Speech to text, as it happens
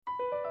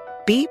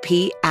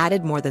BP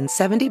added more than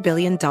 $70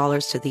 billion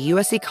to the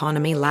U.S.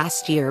 economy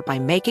last year by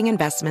making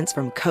investments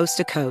from coast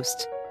to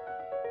coast.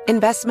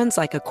 Investments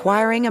like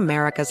acquiring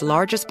America's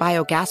largest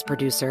biogas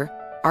producer,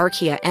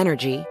 Archaea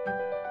Energy,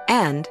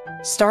 and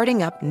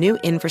starting up new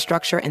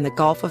infrastructure in the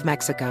Gulf of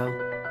Mexico.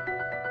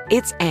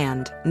 It's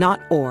and, not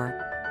or.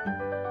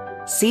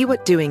 See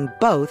what doing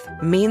both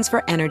means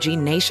for energy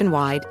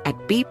nationwide at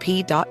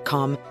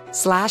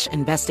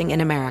bp.com/investing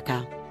in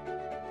America.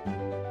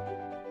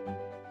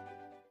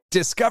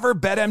 Discover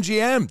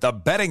BetMGM, the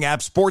betting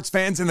app sports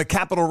fans in the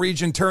capital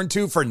region turn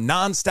to for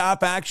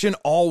nonstop action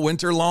all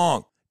winter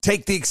long.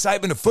 Take the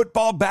excitement of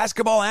football,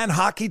 basketball, and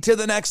hockey to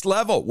the next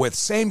level with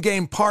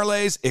same-game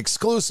parlays,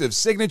 exclusive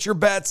signature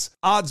bets,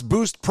 odds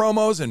boost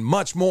promos, and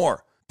much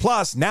more.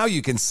 Plus, now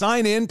you can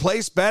sign in,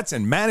 place bets,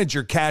 and manage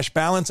your cash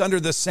balance under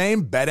the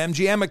same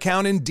BetMGM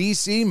account in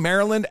D.C.,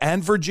 Maryland,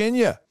 and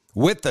Virginia.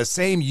 With the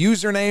same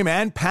username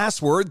and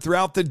password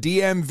throughout the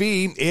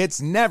DMV,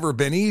 it's never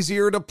been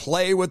easier to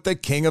play with the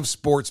king of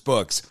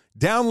sportsbooks.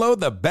 Download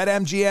the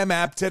BetMGM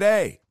app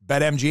today.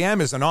 BetMGM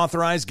is an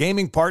authorized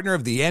gaming partner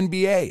of the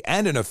NBA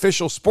and an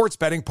official sports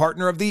betting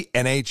partner of the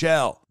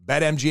NHL.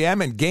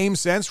 BetMGM and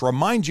GameSense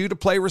remind you to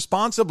play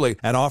responsibly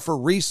and offer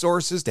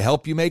resources to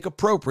help you make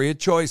appropriate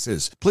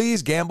choices.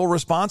 Please gamble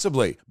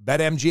responsibly.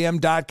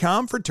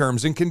 BetMGM.com for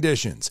terms and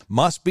conditions.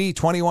 Must be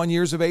 21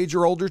 years of age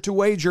or older to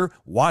wager.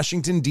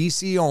 Washington,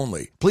 D.C.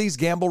 only. Please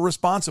gamble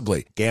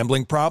responsibly.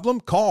 Gambling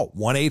problem? Call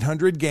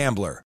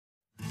 1-800-GAMBLER.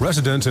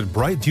 Residents at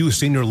Brightview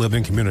Senior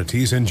Living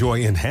Communities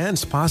enjoy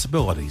enhanced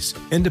possibilities,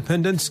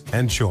 independence,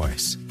 and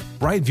choice.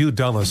 Brightview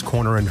Dulles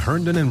Corner in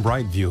Herndon and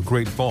Brightview,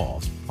 Great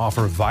Falls,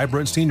 offer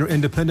vibrant senior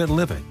independent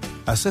living,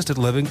 assisted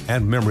living,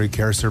 and memory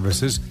care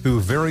services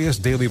through various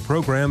daily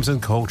programs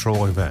and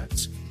cultural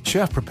events.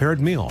 Chef-prepared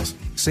meals,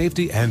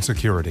 safety and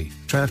security,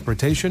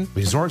 transportation,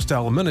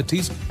 resort-style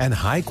amenities, and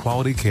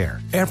high-quality care.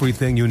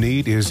 Everything you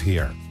need is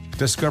here.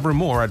 Discover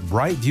more at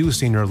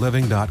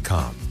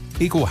brightviewseniorliving.com.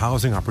 Equal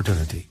housing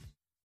opportunity.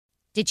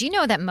 Did you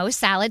know that most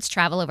salads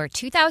travel over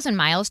 2,000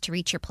 miles to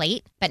reach your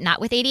plate? But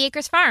not with 80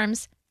 Acres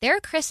Farms. Their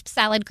crisp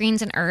salad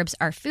greens and herbs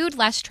are food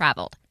less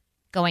traveled,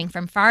 going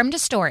from farm to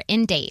store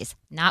in days,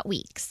 not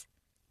weeks.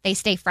 They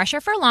stay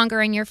fresher for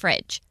longer in your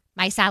fridge.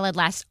 My salad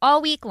lasts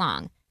all week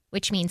long,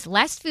 which means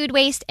less food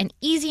waste and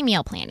easy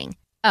meal planning.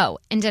 Oh,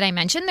 and did I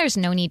mention there's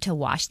no need to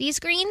wash these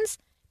greens?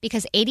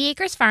 Because 80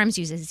 Acres Farms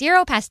uses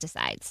 0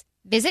 pesticides.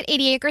 Visit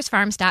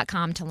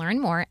 80acresfarms.com to learn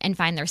more and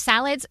find their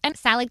salads and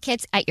salad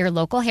kits at your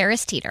local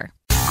Harris Teeter.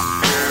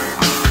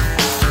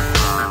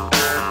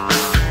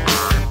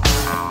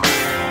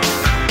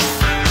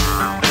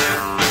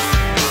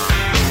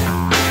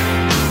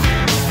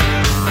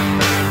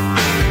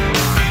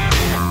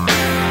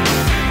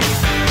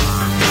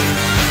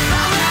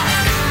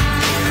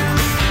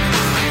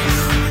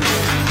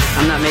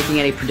 I'm not making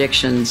any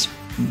predictions,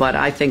 but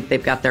I think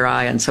they've got their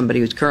eye on somebody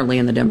who's currently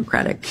in the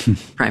Democratic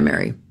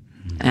primary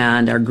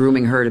and are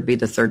grooming her to be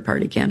the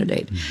third-party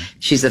candidate.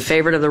 She's the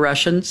favorite of the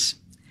Russians.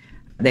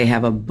 They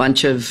have a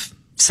bunch of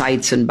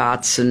sites and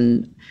bots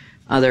and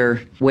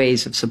other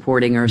ways of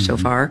supporting her so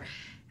far.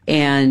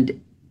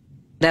 And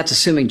that's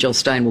assuming Jill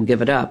Stein will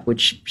give it up,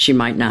 which she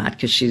might not,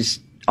 because she's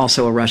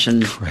also a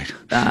Russian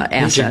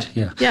asset.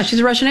 Yeah, she's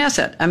a Russian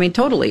asset. I mean,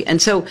 totally.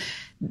 And so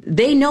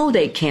they know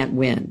they can't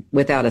win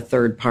without a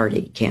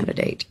third-party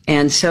candidate.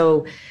 And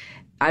so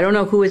I don't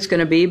know who it's going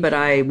to be, but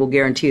I will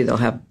guarantee you they'll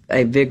have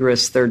a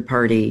vigorous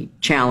third-party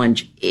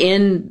challenge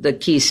in the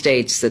key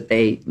states that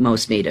they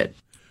most need it.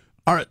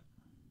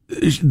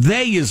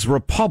 They is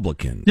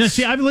Republicans. Yeah,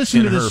 see, I've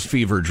listened to this. Her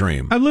fever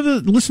dream. I've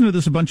listened to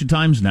this a bunch of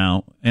times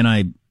now, and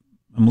I'm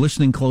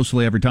listening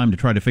closely every time to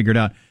try to figure it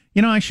out.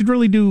 You know, I should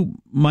really do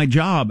my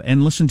job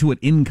and listen to it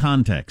in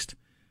context.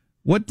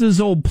 What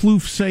does old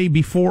Plouffe say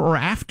before or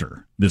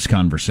after this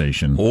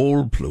conversation?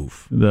 Old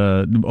Plouffe.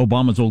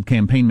 Obama's old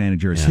campaign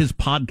manager. It's his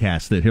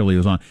podcast that Hillary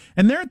was on.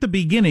 And there at the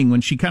beginning,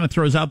 when she kind of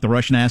throws out the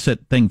Russian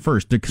asset thing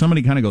first,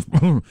 somebody kind of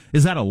goes,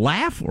 is that a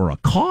laugh or a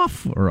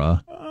cough or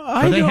a...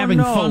 Are they having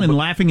fun and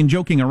laughing and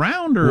joking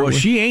around? Or well,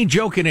 she ain't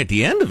joking at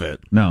the end of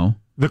it. No.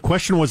 The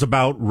question was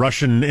about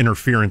Russian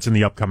interference in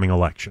the upcoming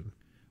election.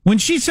 When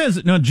she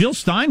says, no, Jill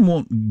Stein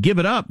won't give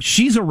it up,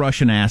 she's a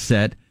Russian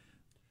asset.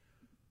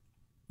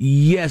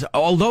 Yes,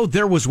 although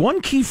there was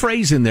one key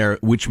phrase in there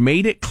which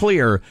made it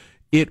clear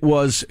it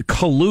was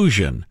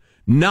collusion,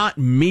 not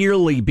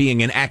merely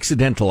being an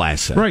accidental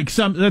asset. Right,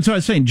 that's what I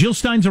was saying. Jill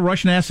Stein's a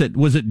Russian asset.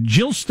 Was it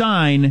Jill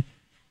Stein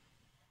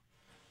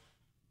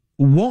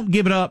won't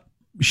give it up,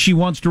 she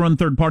wants to run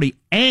third party,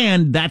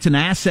 and that's an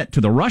asset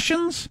to the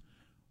Russians?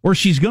 Or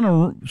she's going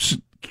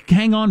to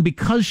hang on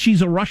because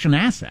she's a Russian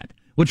asset,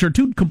 which are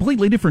two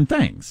completely different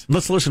things.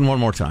 Let's listen one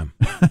more time.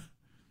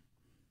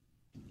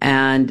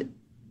 And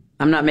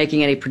I'm not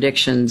making any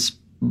predictions,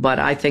 but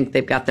I think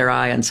they've got their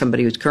eye on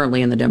somebody who's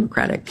currently in the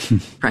Democratic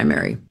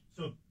primary.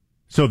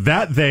 So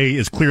that they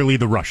is clearly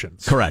the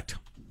Russians. Correct.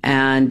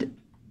 And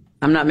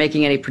I'm not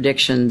making any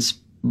predictions,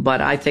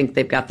 but I think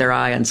they've got their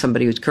eye on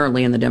somebody who's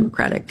currently in the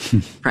Democratic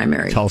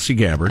primary. Tulsi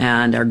Gabbard.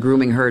 And are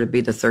grooming her to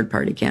be the third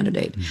party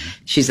candidate.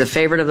 She's the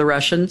favorite of the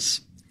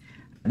Russians.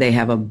 They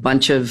have a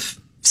bunch of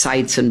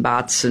sites and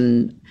bots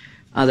and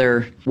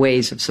other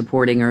ways of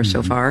supporting her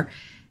so far.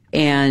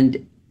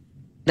 And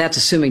that's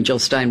assuming Jill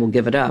Stein will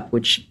give it up,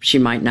 which she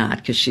might not,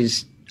 because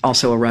she's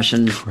also a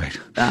Russian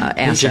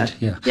asset.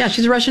 Agent, yeah,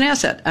 she's a Russian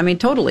asset. I mean,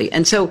 totally.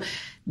 And so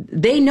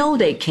they know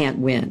they can't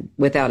win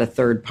without a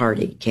third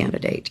party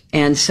candidate.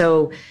 And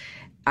so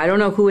I don't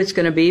know who it's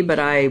going to be, but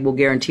I will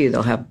guarantee you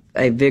they'll have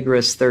a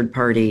vigorous third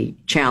party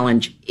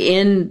challenge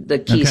in the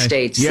key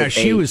states that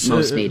they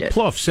most need it.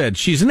 Plouffe said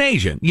she's an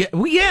agent. Yeah,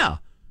 well,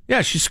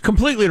 yeah, she's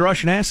completely a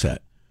Russian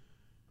asset.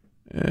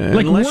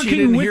 Like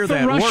working with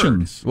the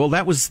Russians. Well,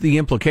 that was the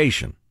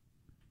implication.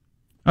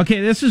 Okay,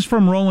 this is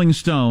from Rolling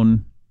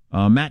Stone.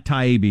 Matt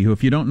Taibbi, who,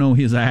 if you don't know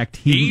his act,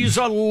 he's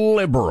a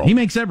liberal. He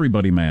makes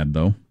everybody mad,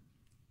 though,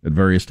 at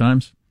various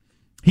times.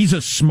 He's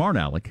a smart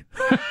aleck,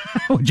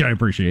 which I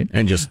appreciate.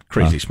 And just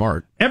crazy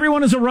smart.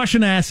 Everyone is a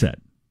Russian asset.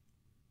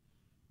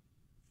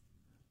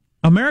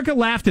 America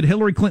laughed at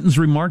Hillary Clinton's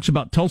remarks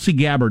about Tulsi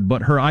Gabbard,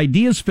 but her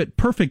ideas fit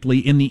perfectly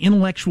in the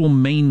intellectual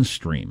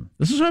mainstream.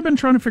 This is what I've been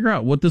trying to figure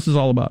out, what this is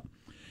all about.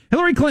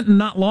 Hillary Clinton,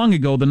 not long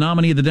ago, the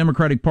nominee of the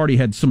Democratic Party,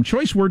 had some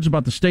choice words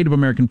about the state of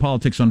American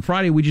politics on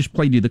Friday. We just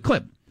played you the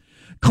clip.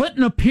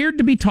 Clinton appeared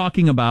to be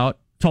talking about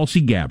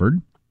Tulsi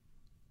Gabbard,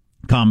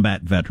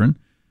 combat veteran,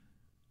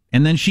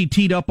 and then she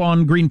teed up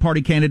on Green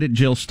Party candidate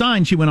Jill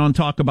Stein. She went on to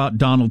talk about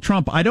Donald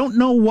Trump. I don't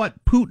know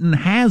what Putin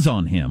has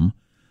on him,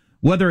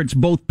 whether it's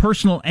both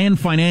personal and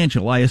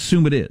financial. I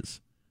assume it is.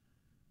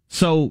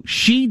 So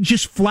she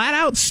just flat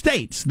out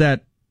states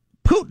that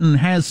Putin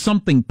has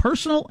something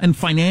personal and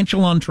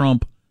financial on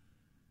Trump.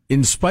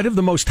 In spite of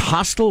the most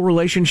hostile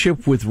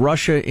relationship with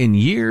Russia in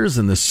years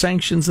and the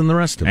sanctions and the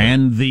rest of it.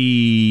 And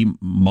the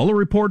Mueller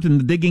report and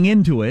the digging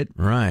into it.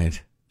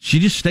 Right. She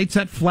just states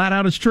that flat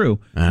out as true.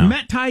 Oh.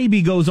 Matt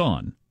Taibbi goes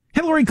on.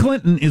 Hillary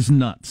Clinton is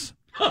nuts.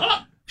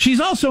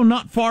 She's also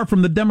not far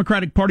from the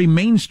Democratic Party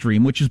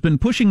mainstream, which has been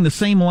pushing the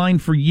same line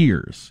for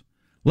years.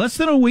 Less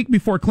than a week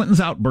before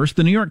Clinton's outburst,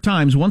 the New York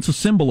Times, once a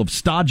symbol of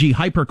stodgy,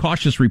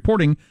 hyper-cautious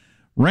reporting,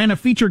 ran a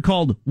feature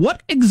called,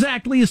 "What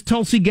Exactly is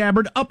Tulsi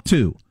Gabbard Up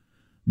To?"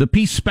 The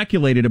piece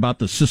speculated about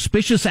the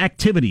suspicious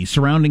activity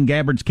surrounding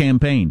Gabbard's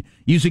campaign,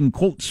 using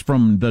quotes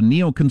from the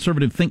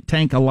neoconservative think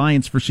tank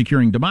Alliance for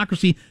Securing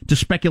Democracy to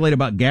speculate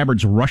about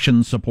Gabbard's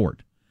Russian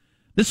support.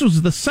 This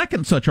was the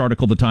second such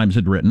article the Times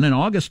had written. An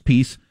August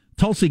piece,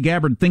 Tulsi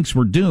Gabbard Thinks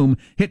We're Doomed,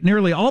 hit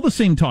nearly all the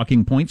same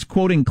talking points,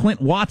 quoting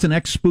Clint Watts, an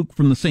ex-spook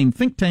from the same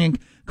think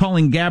tank,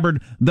 calling Gabbard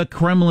the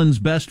Kremlin's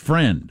best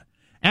friend.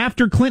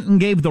 After Clinton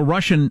gave the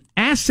Russian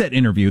asset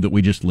interview that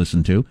we just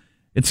listened to,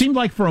 it seemed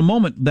like for a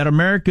moment that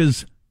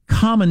America's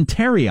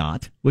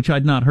commentariat, which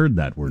I'd not heard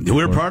that word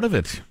before. We're part of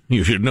it.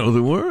 You should know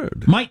the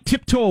word. Might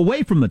tiptoe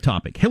away from the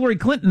topic. Hillary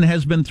Clinton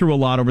has been through a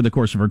lot over the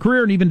course of her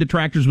career, and even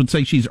detractors would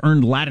say she's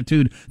earned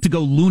latitude to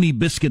go loony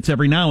biscuits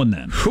every now and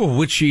then.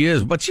 Which she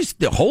is, but she's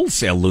the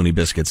wholesale loony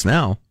biscuits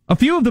now. A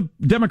few of the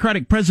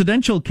Democratic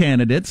presidential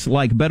candidates,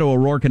 like Beto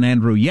O'Rourke and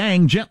Andrew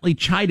Yang, gently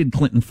chided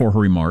Clinton for her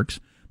remarks.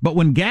 But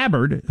when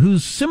Gabbard,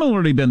 who's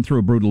similarly been through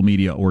a brutal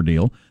media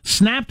ordeal,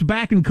 snapped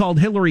back and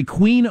called Hillary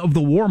queen of the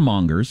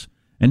warmongers,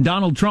 and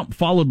Donald Trump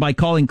followed by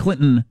calling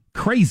Clinton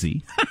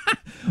crazy,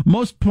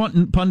 most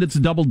pundits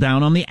doubled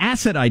down on the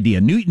asset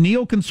idea.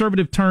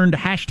 Neoconservative turned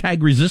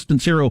hashtag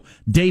resistance hero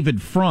David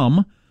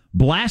Frum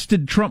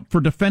blasted Trump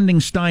for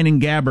defending Stein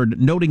and Gabbard,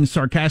 noting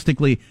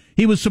sarcastically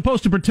he was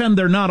supposed to pretend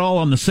they're not all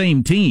on the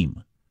same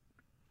team.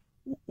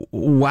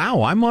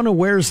 Wow, I'm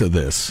unawares of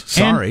this.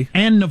 Sorry.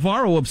 And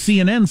Navarro of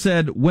CNN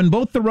said, when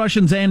both the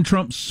Russians and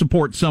Trump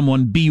support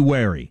someone, be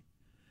wary.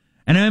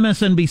 An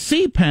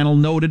MSNBC panel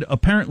noted,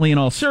 apparently in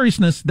all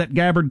seriousness, that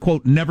Gabbard,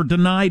 quote, never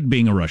denied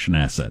being a Russian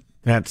asset.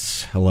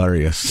 That's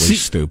hilariously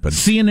stupid.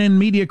 CNN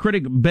media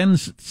critic Brian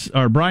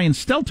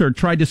Stelter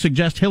tried to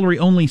suggest Hillary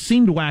only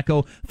seemed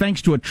wacko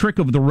thanks to a trick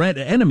of the red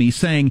enemy,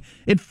 saying,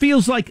 it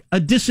feels like a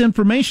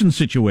disinformation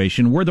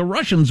situation where the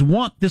Russians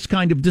want this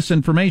kind of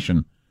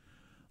disinformation.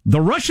 The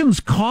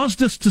Russians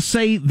caused us to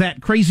say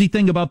that crazy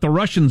thing about the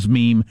Russians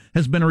meme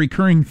has been a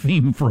recurring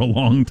theme for a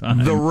long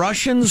time. The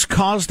Russians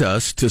caused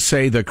us to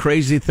say the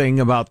crazy thing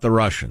about the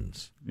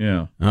Russians.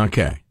 Yeah.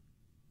 Okay.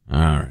 All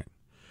right.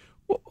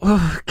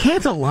 Well,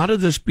 can't a lot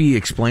of this be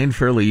explained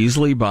fairly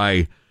easily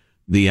by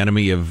the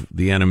enemy of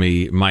the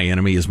enemy? My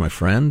enemy is my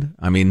friend.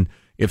 I mean,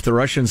 if the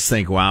Russians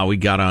think, wow, we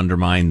got to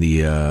undermine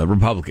the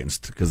Republicans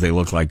because they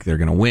look like they're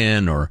going to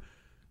win, or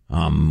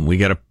we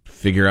got to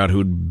figure out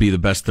who'd be the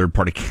best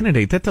third-party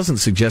candidate, that doesn't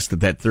suggest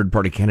that that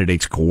third-party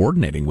candidate's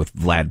coordinating with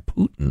Vlad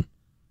Putin.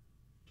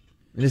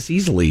 It is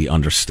easily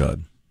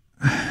understood.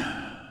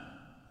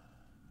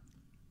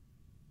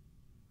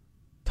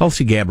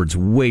 Tulsi Gabbard's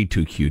way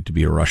too cute to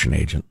be a Russian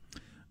agent.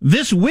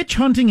 This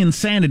witch-hunting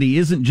insanity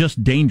isn't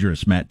just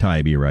dangerous, Matt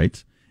Taibbi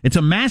writes. It's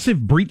a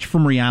massive breach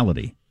from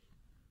reality.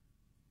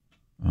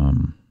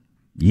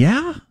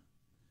 Yeah?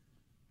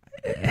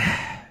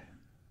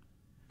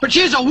 But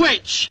she's a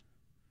witch!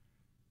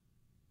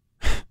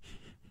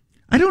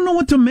 I don't know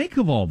what to make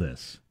of all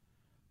this.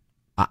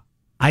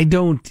 I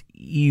don't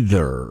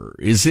either.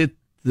 Is it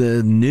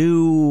the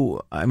new?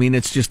 I mean,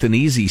 it's just an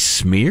easy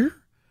smear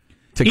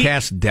to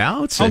cast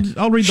doubts.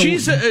 I'll read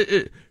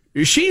the.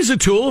 She's a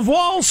tool of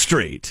Wall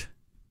Street.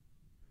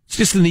 It's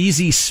just an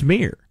easy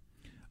smear.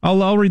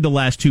 I'll read the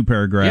last two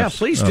paragraphs. Yeah,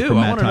 please do.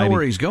 I want to know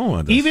where he's going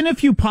with this. Even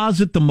if you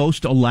posit the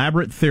most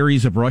elaborate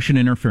theories of Russian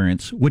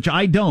interference, which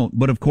I don't,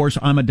 but of course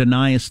I'm a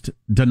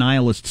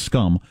denialist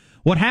scum,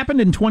 what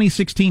happened in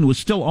 2016 was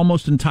still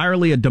almost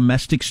entirely a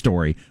domestic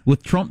story,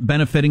 with Trump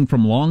benefiting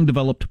from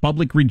long-developed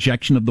public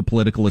rejection of the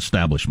political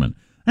establishment.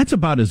 That's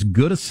about as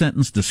good a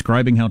sentence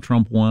describing how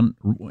Trump won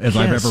as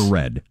I've ever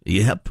read.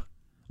 Yep.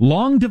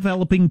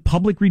 Long-developing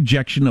public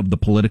rejection of the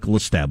political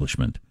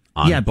establishment.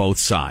 On both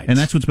sides. And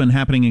that's what's been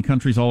happening in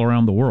countries all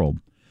around the world.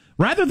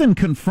 Rather than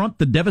confront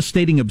the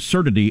devastating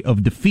absurdity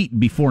of defeat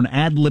before an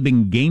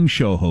ad-libbing game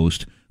show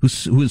host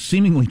who is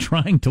seemingly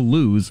trying to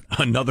lose...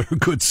 Another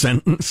good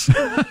sentence.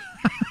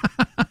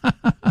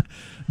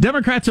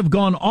 Democrats have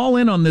gone all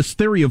in on this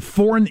theory of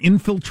foreign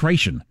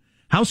infiltration.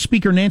 House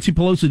Speaker Nancy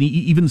Pelosi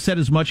even said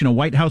as much in a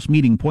White House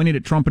meeting, pointing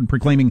at Trump and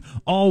proclaiming,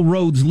 all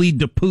roads lead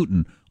to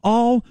Putin.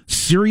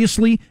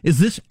 Seriously? Is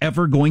this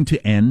ever going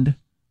to end?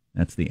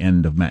 That's the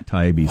end of Matt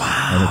Taibbi's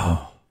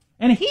article.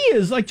 And he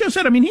is, like Joe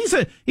said, I mean, he's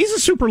a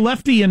super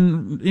lefty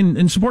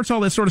and supports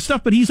all this sort of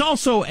stuff, but he's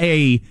also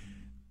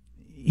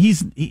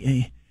he's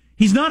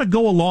not a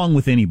go along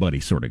with anybody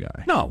sort of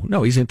guy.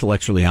 No, he's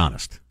intellectually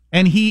honest.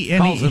 And he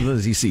calls it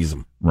as he sees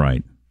them.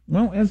 Right.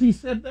 Well, as he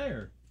said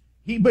there,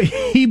 he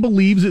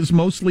believes it's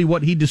mostly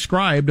what he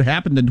described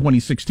happened in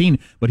 2016,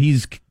 but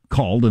he's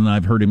called, and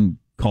I've heard him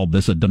called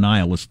this a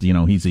denialist. You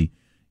know, he's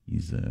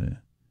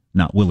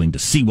not willing to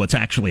see what's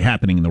actually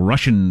happening in the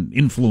Russian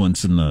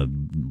influence and the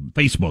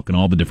Facebook and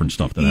all the different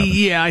stuff that happens.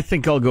 Yeah, I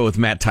think I'll go with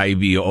Matt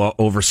Taibbi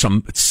over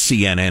some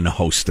CNN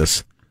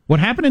hostess. What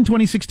happened in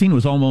 2016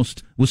 was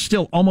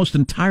still almost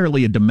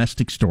entirely a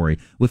domestic story,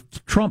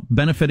 with Trump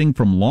benefiting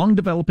from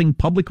long-developing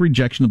public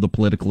rejection of the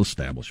political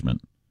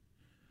establishment.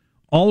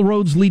 All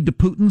roads lead to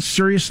Putin.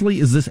 Seriously,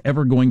 is this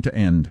ever going to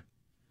end?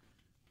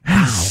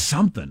 That's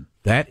something.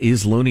 That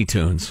is Looney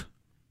Tunes.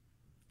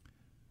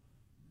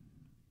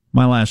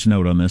 My last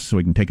note on this, so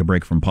we can take a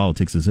break from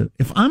politics, is that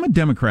if I'm a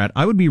Democrat,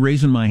 I would be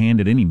raising my hand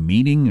at any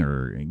meeting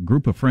or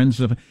group of friends.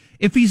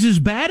 If he's as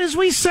bad as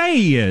we say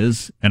he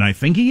is, and I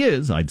think he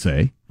is, I'd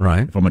say,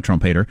 right? If I'm a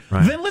Trump hater,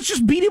 right, then let's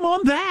just beat him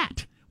on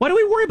that. Why do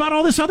we worry about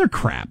all this other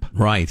crap?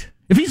 Right.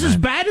 If he's as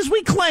bad as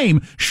we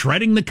claim,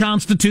 shredding the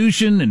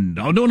Constitution and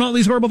doing all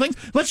these horrible things,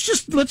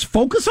 let's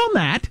focus on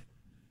that.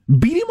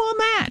 Beat him on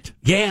that.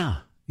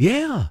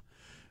 Yeah.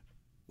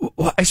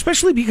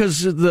 Especially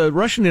because the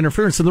Russian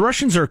interference, and the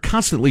Russians are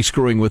constantly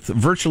screwing with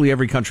virtually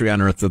every country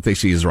on earth that they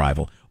see as a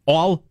rival,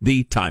 all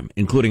the time,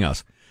 including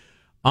us.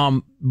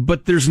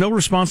 But there's no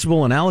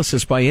responsible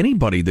analysis by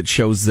anybody that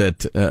shows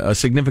that a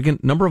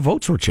significant number of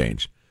votes were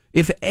changed,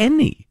 if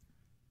any,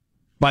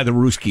 by the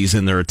Ruskies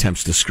in their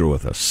attempts to screw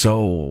with us.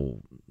 So,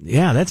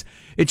 yeah,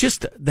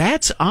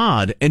 that's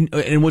odd.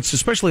 And what's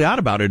especially odd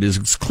about it is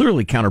it's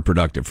clearly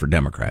counterproductive for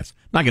Democrats.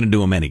 Not going to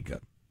do them any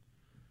good.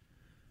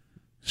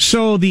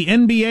 So the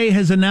NBA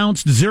has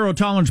announced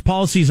zero-tolerance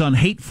policies on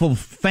hateful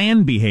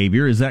fan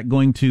behavior. Is that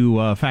going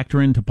to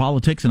factor into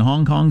politics and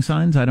Hong Kong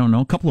signs? I don't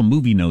know. A couple of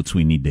movie notes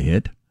we need to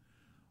hit.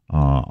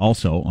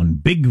 Also, on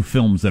big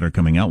films that are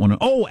coming out.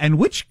 And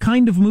which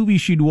kind of movie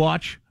should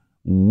watch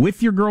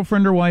with your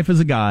girlfriend or wife as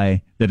a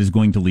guy that is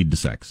going to lead to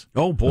sex?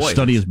 Oh, boy. A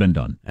study has been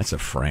done. That's a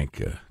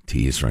frank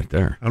tease right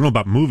there. I don't know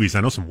about movies. I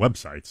know some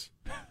websites.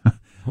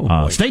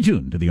 Stay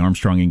tuned to the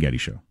Armstrong and Getty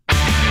Show.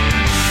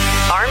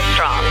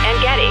 Armstrong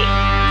and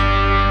Getty.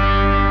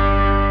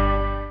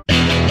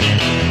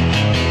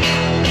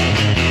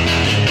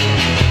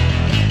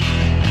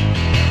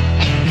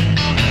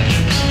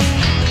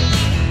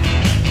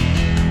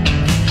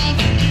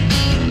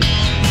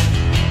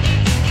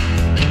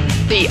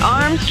 The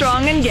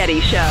Armstrong and Getty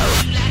Show.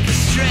 Like a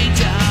stray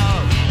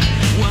dog,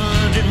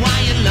 wondering why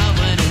you love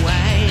it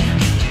away.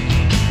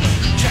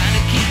 Trying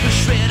to keep a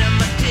shred of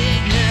my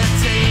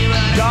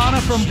dignity. Donna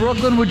from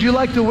Brooklyn, would you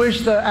like to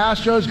wish the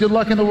Astros good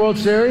luck in the World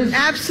Series?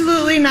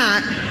 Absolutely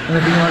not.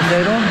 Anything you want to say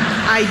to them?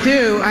 I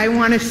do. I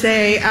want to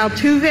say,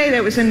 Altuve,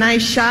 that was a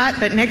nice shot,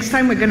 but next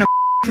time we're going to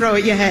throw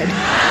at your head.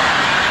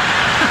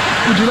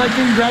 Would you like to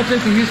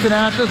congratulate the Houston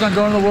Astros on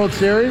going to the World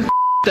Series?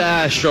 The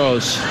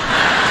Astros.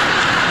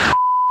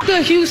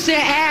 The Houston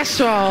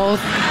Astros.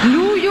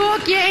 New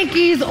York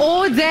Yankees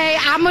all day.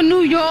 I'm a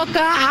New Yorker.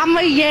 I'm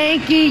a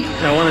Yankee.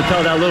 I want to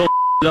tell that little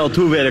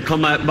Altuve to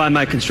come by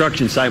my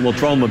construction site and we'll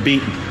throw him a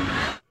beating.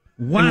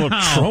 Wow. And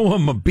we'll throw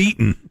him a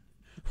beating.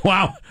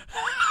 Wow.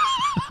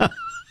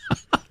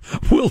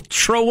 We'll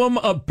throw him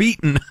a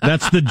beating.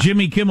 That's the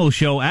Jimmy Kimmel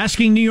Show,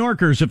 asking New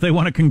Yorkers if they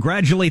want to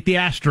congratulate the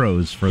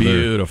Astros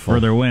for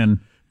their win.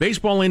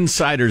 Baseball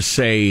insiders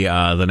say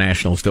the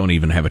Nationals don't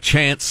even have a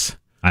chance.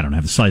 I don't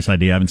have the slice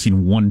idea. I haven't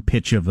seen one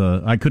pitch of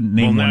I couldn't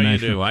name one. Now you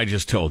do. I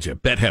just told you.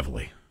 Bet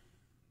heavily.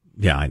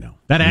 Yeah, I know.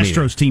 That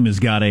Astros team has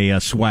got a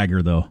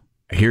swagger, though.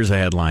 Here's a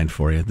headline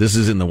for you. This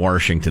is in the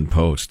Washington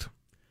Post.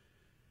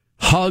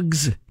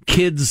 hugs,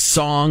 kids'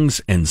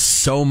 songs, and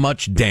so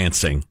much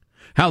dancing.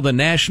 How the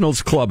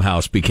Nationals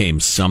clubhouse became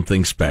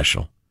something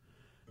special.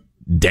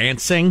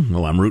 Dancing?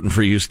 Well, I'm rooting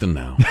for Houston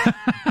now.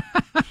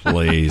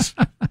 Please.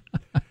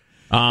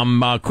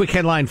 Quick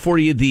headline for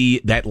you.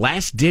 That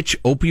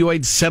last-ditch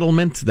opioid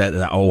settlement, that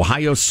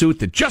Ohio suit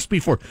that just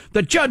before,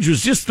 the judge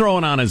was just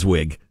throwing on his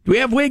wig. Do we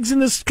have wigs in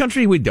this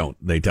country? We don't,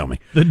 they tell me.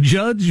 The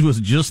judge was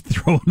just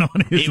throwing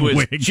on his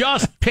wig. He was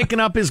just picking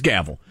up his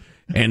gavel.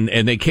 And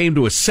they came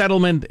to a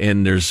settlement,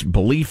 and there's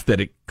belief that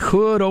it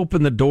could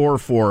open the door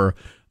for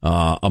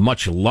a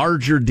much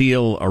larger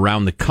deal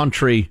around the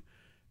country.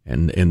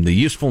 And the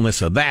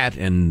usefulness of that,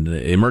 and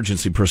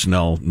emergency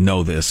personnel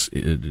know this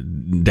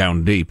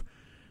down deep,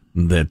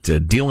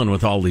 that dealing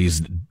with all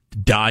these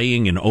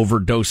dying and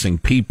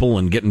overdosing people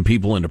and getting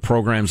people into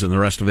programs and the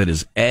rest of it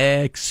is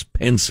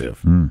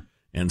expensive.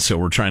 And so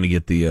we're trying to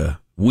get the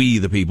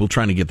people,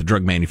 trying to get the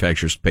drug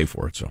manufacturers to pay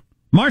for it. So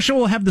Marshall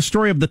will have the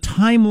story of the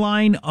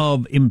timeline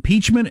of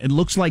impeachment. It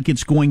looks like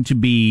it's going to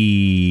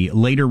be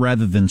later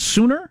rather than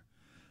sooner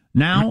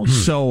now.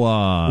 So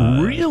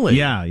really?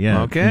 Yeah.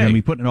 Okay. We're going to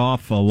be putting it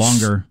off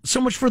longer.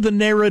 So much for the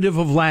narrative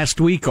of last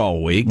week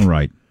all week.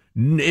 Right.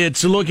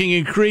 It's looking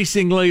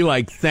increasingly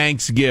like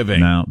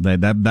Thanksgiving. Now,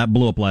 that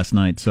blew up last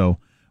night, so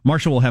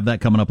Marshall will have that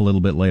coming up a little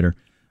bit later.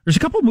 There's a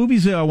couple of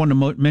movies that I want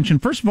to mention.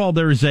 First of all,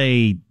 there's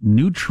a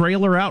new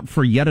trailer out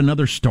for yet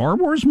another Star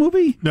Wars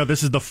movie. No,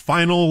 this is the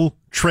final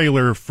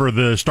trailer for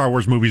the Star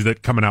Wars movies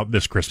that coming out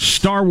this Christmas.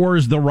 Star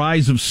Wars: The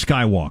Rise of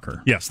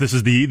Skywalker. Yes, this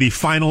is the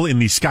final in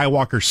the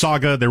Skywalker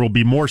saga. There will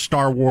be more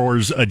Star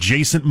Wars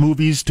adjacent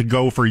movies to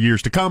go for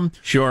years to come.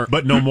 Sure,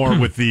 but no more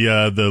with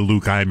the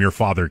Luke, I am your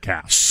father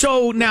cast.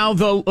 So now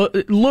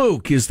the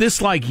Luke, is this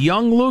like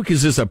young Luke?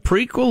 Is this a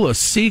prequel, a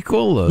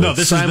sequel,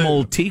 this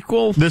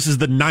simultequel? This is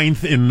the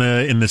 9th in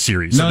the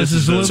series. No, this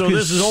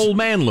is old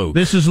man Luke.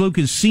 This is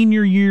Luke's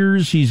senior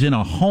years. He's in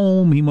a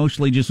home. He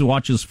mostly just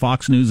watches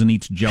Fox News and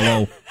eats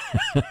Jell-O.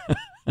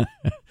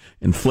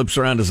 And flips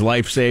around his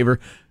lifesaver.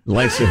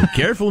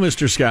 Careful,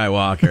 Mr.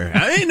 Skywalker.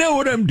 I know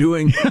what I'm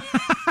doing.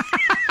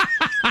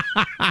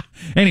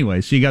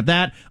 Anyway, so you got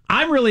that.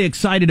 I'm really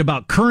excited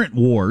about Current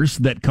Wars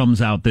that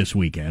comes out this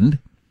weekend.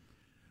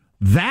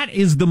 That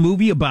is the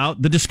movie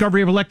about the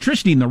discovery of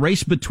electricity and the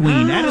race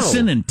between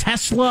Edison and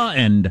Tesla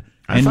and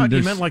I thought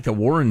you meant like the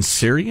war in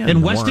Syria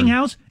and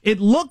Westinghouse. It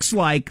looks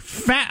like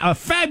a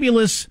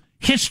fabulous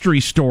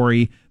history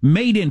story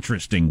made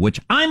interesting, which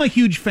I'm a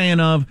huge fan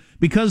of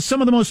because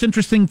some of the most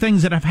interesting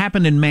things that have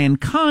happened in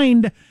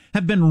mankind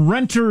have been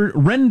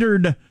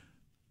rendered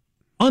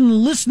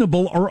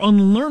unlistenable or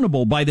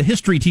unlearnable by the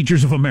history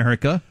teachers of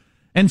America.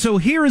 And so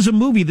here is a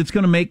movie that's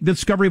going to make the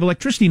discovery of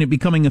electricity and it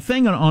becoming a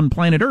thing on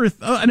planet Earth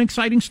an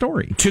exciting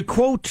story. To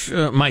quote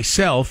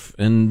myself,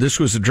 and this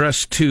was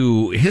addressed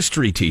to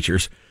history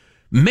teachers,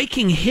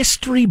 making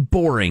history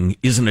boring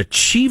is an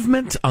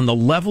achievement on the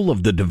level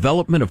of the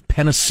development of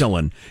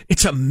penicillin.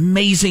 It's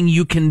amazing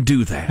you can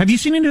do that. Have you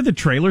seen any of the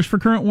trailers for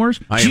Current Wars?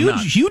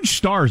 Huge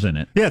stars in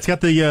it. Yeah, it's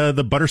got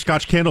the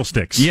butterscotch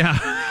candlesticks. Yeah.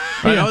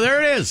 Oh,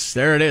 there it is.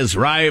 There it is.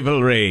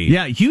 Rivalry.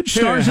 Yeah, huge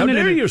stars in it.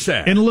 How dare you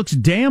say? And it looks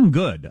damn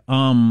good.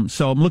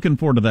 So I'm looking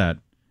forward to that.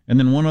 And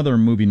then one other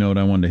movie note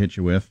I wanted to hit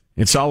you with.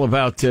 It's all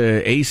about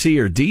AC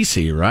or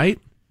DC, right?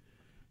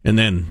 And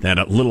then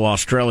that little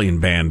Australian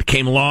band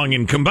came along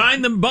and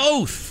combined them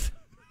both.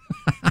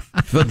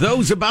 For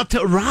those about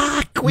to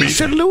rock, we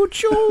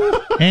salute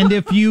you. And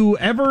if you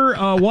ever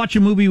watch a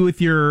movie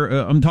with your,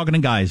 I'm talking to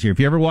guys here, if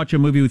you ever watch a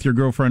movie with your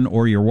girlfriend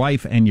or your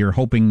wife and you're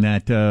hoping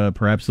that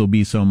perhaps there'll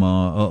be some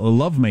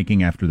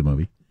lovemaking after the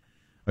movie,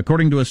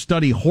 according to a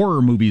study,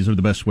 horror movies are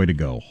the best way to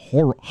go.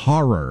 Horror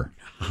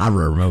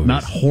movies.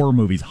 Not horror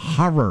movies,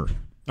 horror.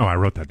 Oh, I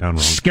wrote that down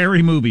wrong.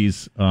 Scary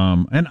movies.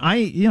 And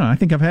I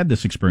think I've had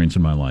this experience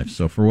in my life.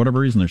 So for whatever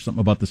reason, there's something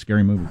about the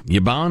scary movie.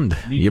 You bond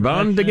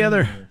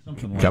together.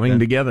 Coming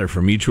together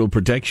for mutual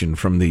protection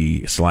from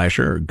the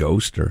slasher or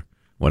ghost or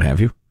what have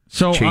you.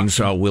 So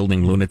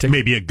chainsaw-wielding lunatic.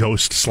 Maybe a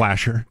ghost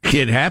slasher.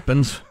 It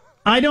happens.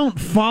 I don't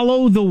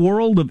follow the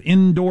world of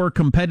indoor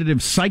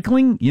competitive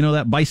cycling. You know,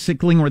 that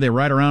bicycling where they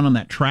ride around on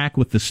that track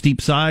with the steep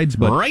sides.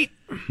 But right.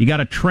 You got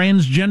a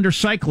transgender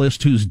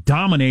cyclist who's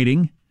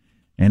dominating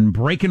and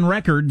breaking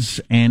records,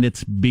 and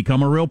it's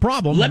become a real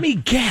problem. Let me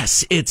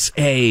guess. It's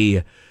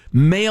a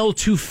male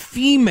to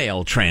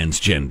female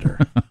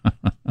transgender.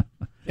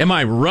 Am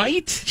I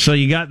right? So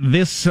you got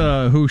this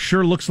who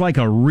sure looks like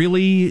a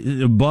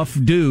really buff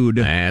dude.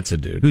 That's a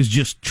dude. Who's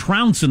just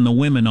trouncing the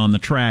women on the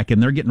track,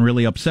 and they're getting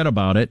really upset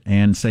about it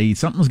and say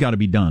something's got to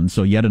be done.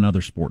 So yet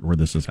another sport where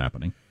this is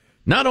happening.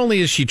 Not only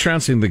is she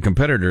trouncing the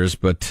competitors,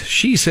 but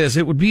she says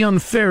it would be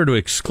unfair to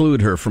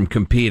exclude her from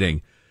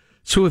competing.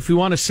 So if you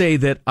want to say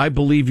that I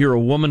believe you're a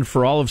woman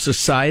for all of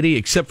society,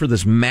 except for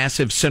this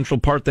massive central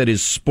part that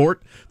is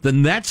sport,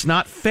 then that's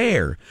not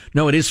fair.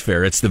 No, it is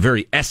fair. It's the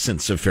very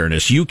essence of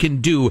fairness. You can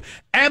do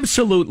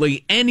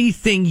absolutely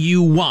anything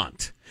you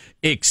want,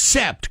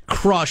 except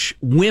crush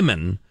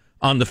women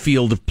on the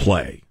field of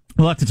play.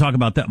 We'll have to talk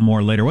about that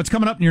more later. What's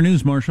coming up in your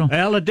news, Marshall?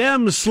 Well, the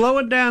Dems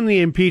slowing down the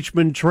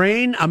impeachment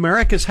train.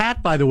 America's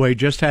Hat, by the way,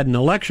 just had an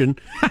election.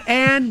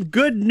 And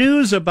good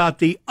news about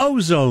the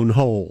ozone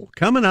hole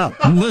coming up.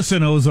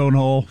 Listen, ozone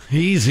hole.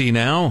 Easy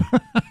now.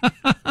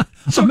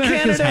 So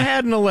Canada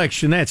had an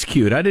election. That's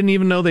cute. I didn't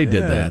even know they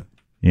did that.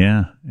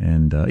 Yeah,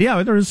 and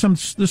there's some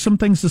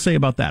things to say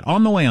about that.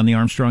 On the way on the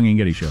Armstrong and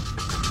Getty Show.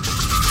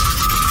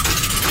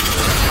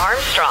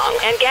 Armstrong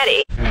and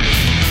Getty.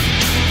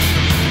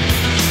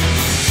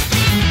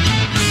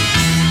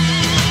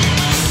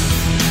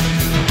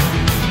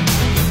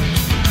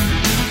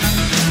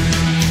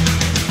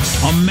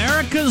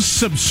 America's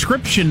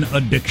subscription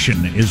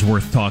addiction is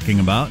worth talking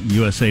about.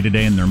 USA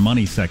Today in their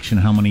money section,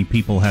 how many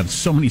people have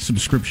so many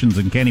subscriptions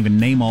and can't even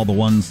name all the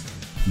ones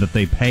that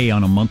they pay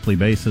on a monthly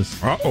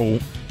basis. Uh-oh.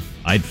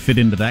 I'd fit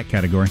into that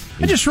category.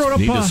 I just wrote up...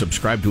 Need to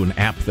subscribe to an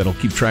app that'll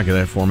keep track of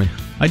that for me.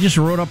 I just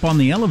rode up on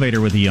the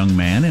elevator with a young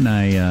man, and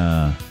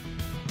I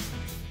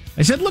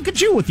said, look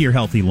at you with your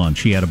healthy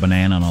lunch. He had a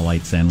banana and a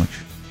light sandwich.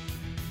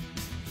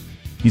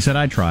 He said,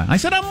 I'd try. I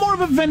said, I'm more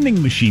of a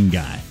vending machine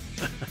guy.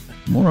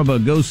 More of a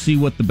go see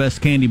what the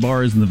best candy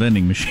bar is in the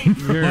vending machine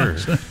for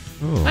lunch.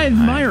 Oh, I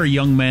admire a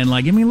young man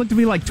like him. He looked to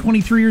be like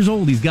 23 years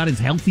old. He's got his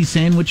healthy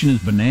sandwich and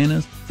his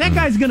bananas. That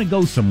guy's going to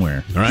go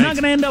somewhere. Right. He's not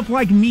going to end up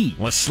like me.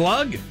 A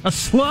slug? A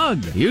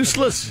slug.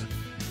 Useless.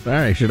 All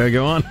right, should I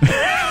go on?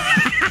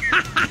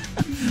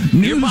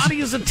 Your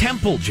body is a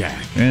temple,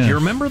 Jack. Yeah. Do you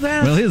remember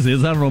that? Well, his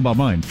is. I don't know about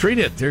mine. Treat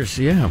it. There's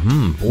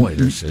News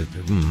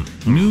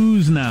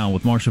now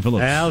with Marshall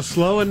Phillips. Now,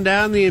 slowing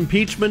down the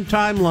impeachment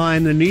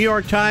timeline, the New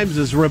York Times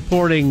is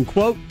reporting,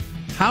 quote,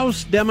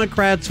 House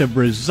Democrats have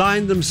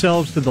resigned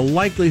themselves to the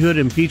likelihood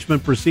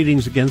impeachment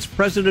proceedings against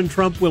President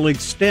Trump will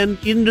extend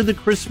into the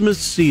Christmas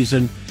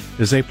season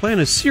as they plan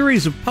a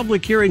series of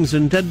public hearings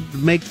intended to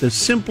make the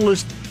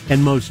simplest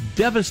and most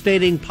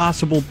devastating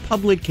possible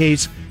public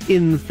case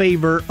in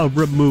favor of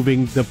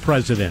removing the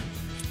president.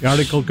 The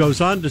article goes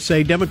on to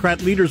say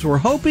Democrat leaders were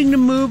hoping to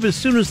move as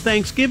soon as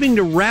Thanksgiving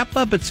to wrap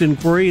up its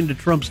inquiry into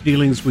Trump's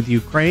dealings with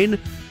Ukraine,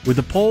 with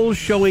the polls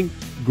showing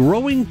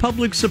growing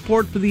public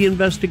support for the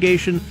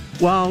investigation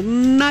while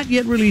not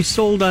yet really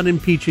sold on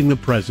impeaching the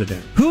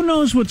president. Who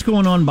knows what's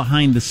going on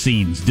behind the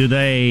scenes? Do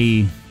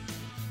they...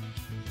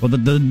 Well,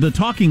 the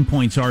talking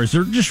points is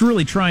they're just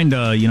really trying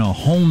to,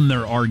 hone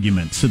their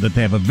argument so that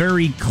they have a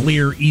very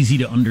clear, easy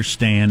to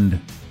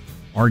understand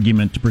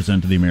argument to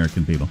present to the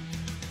American people.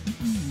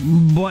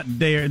 But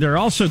there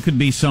also could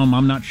be some,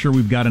 I'm not sure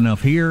we've got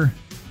enough here.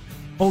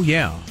 Oh,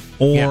 yeah.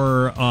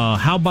 Or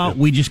how about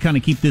we just kind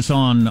of keep this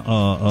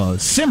on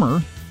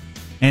simmer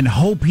and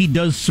hope he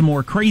does some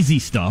more crazy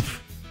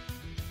stuff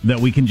that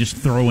we can just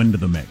throw into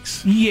the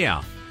mix.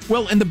 Yeah.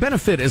 Well, and the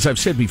benefit, as I've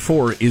said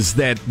before, is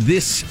that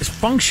this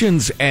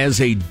functions as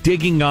a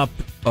digging up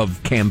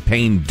of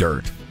campaign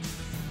dirt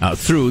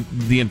through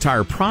the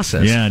entire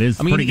process. Yeah, it is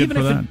pretty good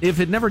for that.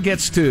 If it never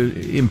gets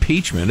to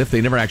impeachment, if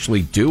they never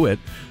actually do it,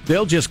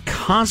 they'll just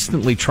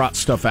constantly trot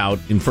stuff out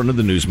in front of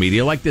the news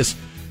media, like this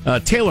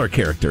Taylor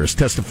character is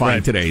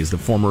testifying today. He's the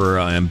former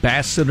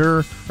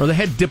ambassador or the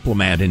head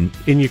diplomat in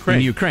Ukraine.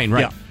 In Ukraine,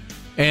 right. Yeah.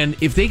 And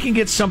if they can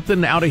get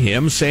something out of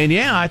him saying,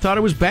 yeah, I thought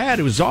it was bad,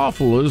 it was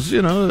awful, it was,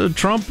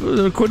 Trump,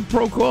 quid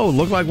pro quo,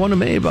 looked like one to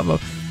me, blah, blah.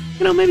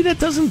 Maybe that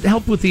doesn't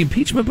help with the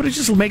impeachment, but it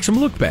just makes him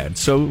look bad.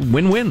 So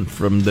win-win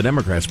from the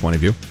Democrats' point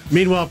of view.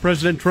 Meanwhile,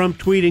 President Trump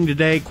tweeting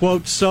today,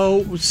 quote,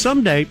 so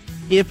someday,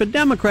 if a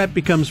Democrat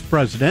becomes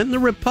president and the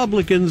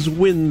Republicans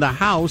win the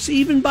House,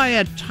 even by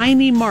a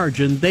tiny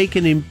margin, they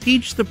can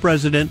impeach the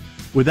president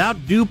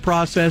without due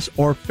process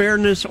or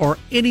fairness or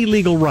any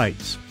legal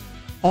rights.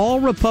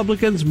 All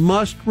Republicans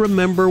must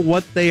remember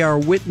what they are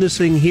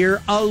witnessing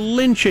here, a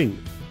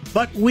lynching.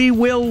 But we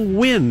will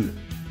win.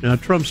 Now,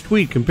 Trump's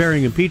tweet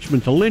comparing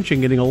impeachment to lynching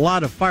getting a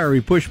lot of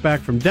fiery pushback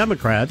from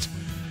Democrats.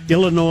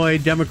 Illinois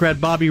Democrat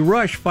Bobby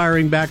Rush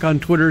firing back on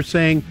Twitter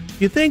saying,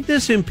 you think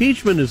this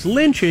impeachment is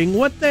lynching?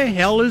 What the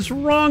hell is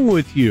wrong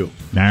with you?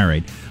 All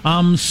right.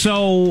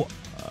 So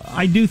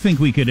I do think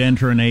we could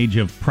enter an age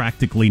of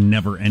practically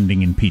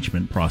never-ending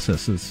impeachment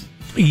processes.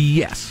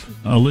 Yes.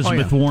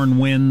 Elizabeth Warren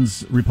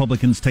wins,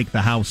 Republicans take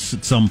the House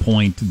at some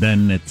point,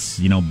 then it's,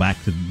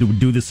 back to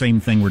do the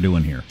same thing we're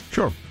doing here.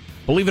 Sure.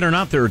 Believe it or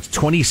not, there are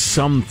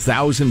 20-some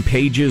thousand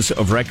pages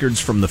of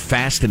records from the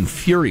Fast and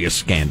Furious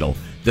scandal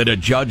that a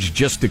judge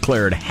just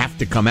declared have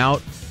to come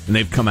out, and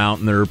they've come out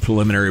in their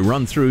preliminary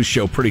run-throughs,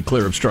 show pretty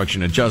clear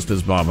obstruction of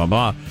justice, blah, blah,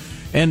 blah.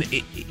 And,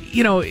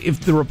 if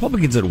the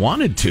Republicans had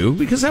wanted to,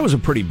 because that was a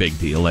pretty big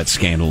deal, that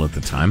scandal at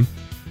the time,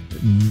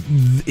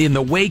 in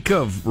the wake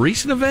of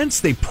recent events,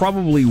 they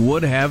probably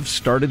would have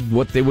started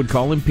what they would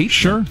call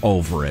impeachment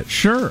over it.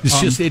 Sure. It's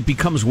just, it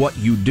becomes what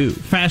you do.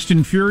 Fast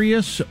and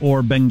Furious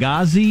or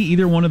Benghazi,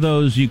 either one of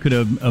those you could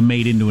have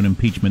made into an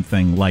impeachment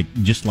thing,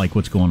 just like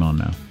what's going on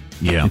now.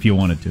 Yeah. If you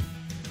wanted to.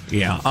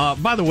 Yeah.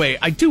 By the way,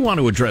 I do want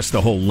to address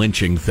the whole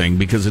lynching thing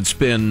because it's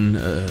been,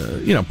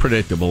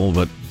 predictable,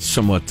 but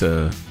somewhat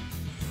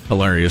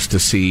hilarious to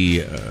see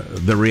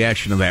the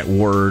reaction of that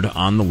word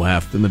on the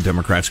left and the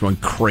Democrats going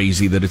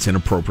crazy that it's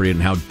inappropriate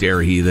and how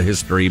dare he, the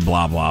history,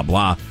 blah, blah,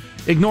 blah,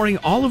 ignoring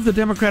all of the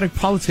Democratic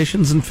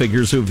politicians and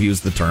figures who have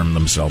used the term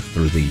themselves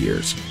through the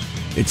years.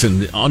 It's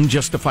an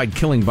unjustified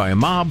killing by a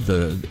mob.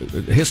 The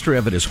history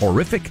of it is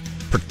horrific,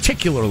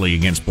 particularly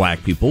against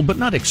black people, but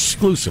not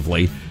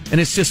exclusively.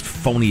 And it's just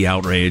phony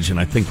outrage, and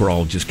I think we're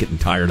all just getting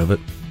tired of it.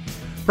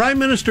 Prime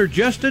Minister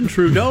Justin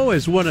Trudeau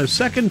has won a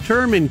second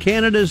term in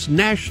Canada's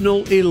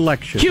national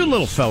election. Cute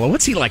little fellow.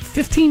 What's he, like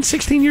 15,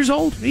 16 years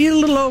old? He's a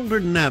little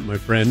older than that, my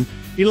friend.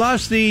 He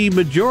lost the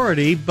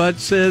majority, but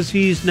says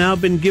he's now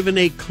been given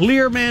a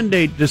clear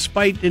mandate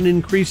despite an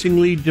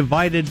increasingly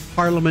divided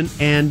parliament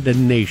and the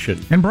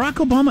nation. And Barack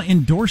Obama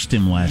endorsed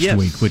him last Yes.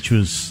 week, which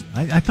was,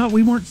 I thought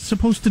we weren't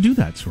supposed to do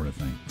that sort of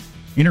thing.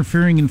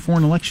 Interfering in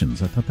foreign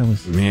elections. I thought that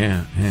was...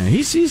 Yeah.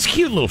 He's a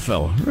cute little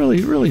fellow.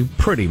 Really, really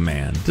pretty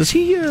man. Does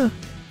he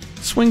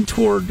swing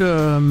toward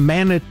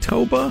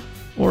Manitoba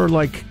or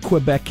like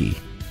Quebec-y?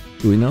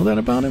 Do we know that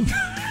about him?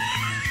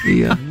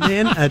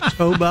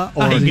 Manitoba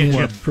or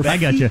I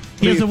got you.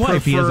 He has a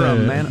wife. He has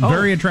a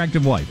very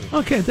attractive wife.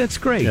 Okay, that's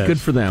great. Yes.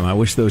 Good for them. I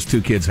wish those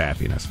two kids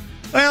happiness.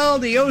 Well,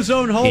 the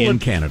ozone hole In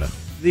Canada.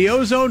 The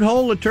ozone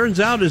hole, it turns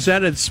out, is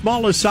at its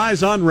smallest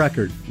size on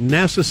record.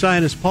 NASA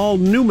scientist Paul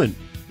Newman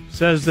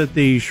says that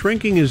the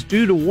shrinking is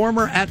due to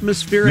warmer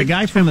atmospheric The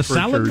guy from the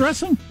salad temperatures.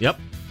 dressing? Yep.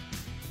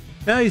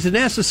 Well, he's a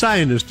NASA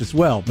scientist as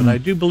well, but I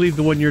do believe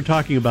the one you're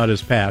talking about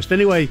is passed.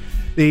 Anyway,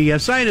 the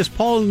scientist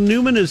Paul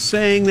Newman is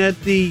saying that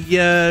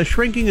the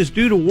shrinking is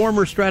due to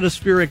warmer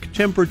stratospheric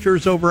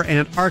temperatures over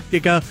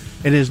Antarctica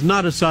and is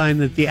not a sign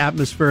that the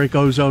atmospheric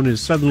ozone is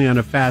suddenly on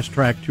a fast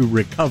track to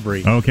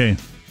recovery. Okay,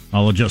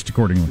 I'll adjust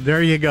accordingly.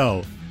 There you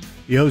go.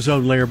 The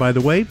ozone layer, by the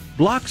way,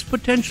 blocks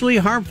potentially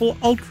harmful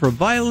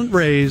ultraviolet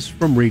rays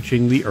from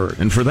reaching the Earth.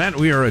 And for that,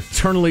 we are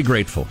eternally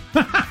grateful.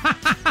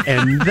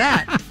 And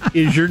that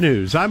is your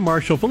news. I'm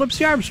Marshall Phillips,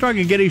 the Armstrong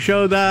and Getty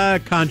Show, the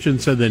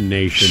conscience of the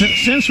nation.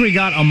 Since we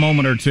got a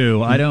moment or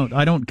two, I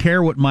don't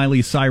care what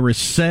Miley Cyrus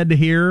said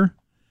here.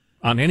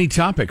 On any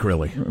topic,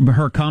 really.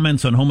 Her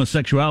comments on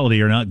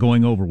homosexuality are not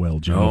going over well,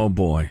 Joe. Oh,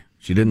 boy.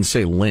 She didn't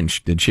say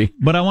lynch, did she?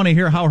 But I want to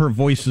hear how her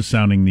voice is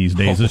sounding these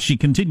days as she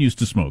continues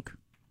to smoke.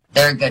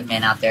 There are good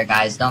men out there,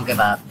 guys. Don't give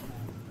up.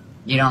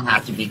 You don't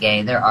have to be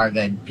gay. There are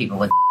good people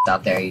with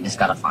out there. You just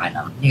gotta find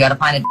them. You gotta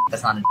find a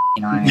that's not a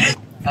you know what I mean?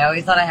 I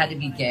always thought I had to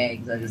be gay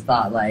because I just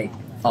thought, like,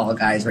 all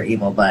guys were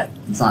evil, but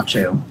it's not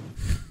true.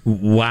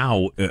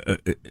 Wow.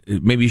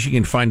 Maybe she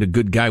can find a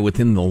good guy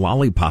within the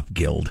Lollipop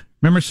Guild.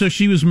 Remember, so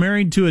she was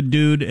married to a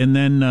dude, and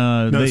then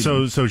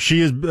so she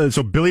is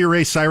so Billy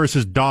Ray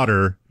Cyrus's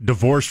daughter,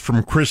 divorced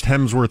from Chris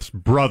Hemsworth's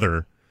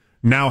brother,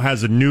 now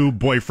has a new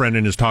boyfriend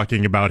and is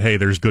talking about, hey,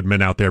 there's good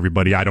men out there,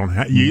 everybody. I don't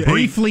have...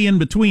 Briefly in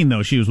between,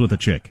 though, she was with a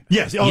chick.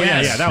 Yes. Oh,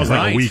 Yes, yeah. That was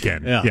like a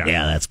weekend. Yeah.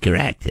 Yeah, that's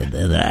correct. And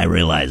then I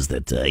realized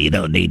that you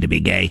don't need to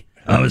be gay.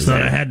 I always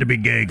thought I had to be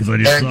gay because I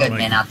just There are thought good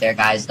men out there,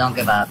 guys. Don't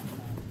give up.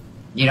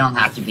 You don't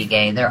have to be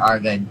gay. There are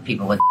good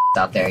people with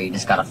out there. You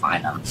just gotta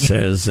find them.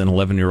 Says an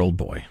 11-year-old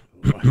boy.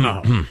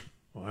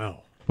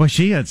 Wow. Well,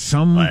 she had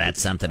some... Well, that's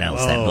something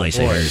else, that voice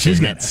of hers. She's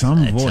isn't got it?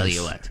 some I voice. tell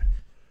you what.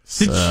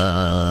 She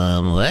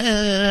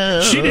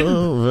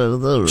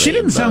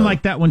didn't sound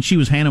like that when she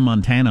was Hannah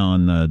Montana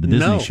on the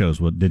Disney shows,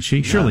 did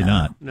she? Surely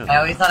not. No. I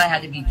always thought I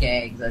had to be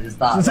gay because I just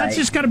thought. So that's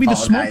just got to be the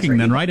smoking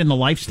then, right? In the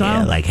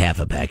lifestyle? Yeah, like half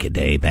a pack a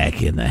day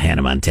back in the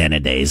Hannah Montana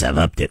days. I've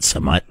upped it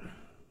somewhat.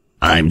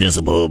 I'm just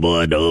a poor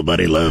boy,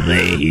 nobody loves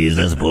me. He's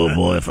just a poor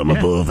boy from a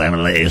poor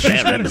family.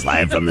 Sharing his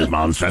life from this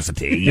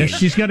monstrosity. Yeah,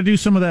 she's got to do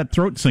some of that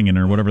throat singing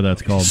or whatever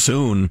that's called.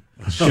 Soon.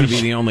 It's going to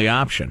be the only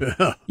option.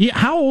 Yeah,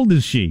 how old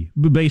is she,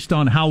 based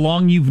on how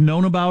long you've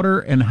known about her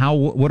and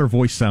what her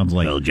voice sounds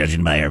like? Well,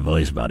 judging by her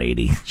voice, about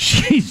 80.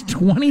 She's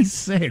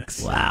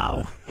 26.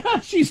 Wow.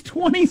 God, she's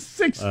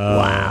 26.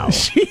 Wow.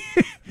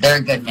 There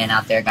are good men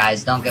out there,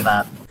 guys. Don't give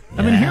up.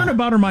 I've been hearing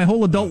about her my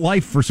whole adult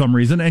life for some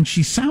reason, and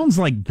she sounds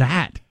like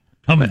that.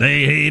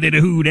 They hated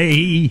who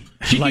they.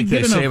 Like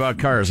they say about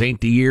cars,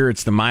 ain't the year,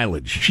 it's the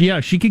mileage. Yeah,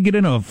 she could get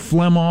in a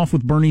phlegm off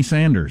with Bernie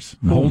Sanders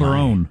and hold her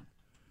own.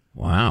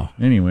 Wow.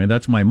 Anyway,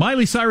 that's my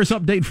Miley Cyrus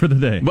update for the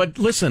day. But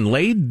listen,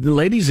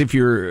 ladies, if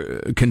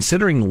you're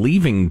considering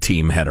leaving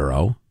Team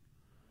Hetero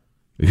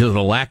because of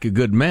the lack of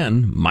good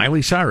men,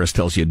 Miley Cyrus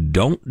tells you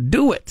don't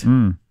do it.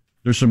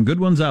 There's some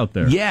good ones out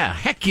there. Yeah,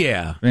 heck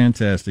yeah.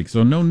 Fantastic.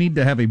 So no need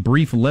to have a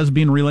brief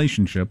lesbian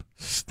relationship.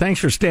 Thanks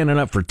for standing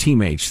up for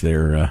Team H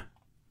there.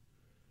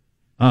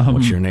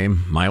 What's your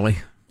name, Miley?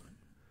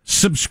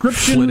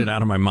 Subscription. Slid it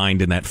out of my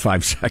mind in that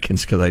 5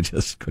 seconds because I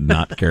just could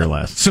not care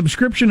less.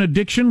 Subscription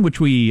addiction, which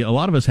a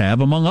lot of us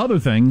have, among other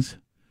things,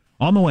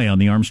 on the way on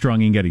the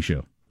Armstrong and Getty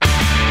Show.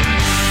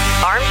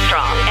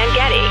 Armstrong and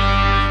Getty.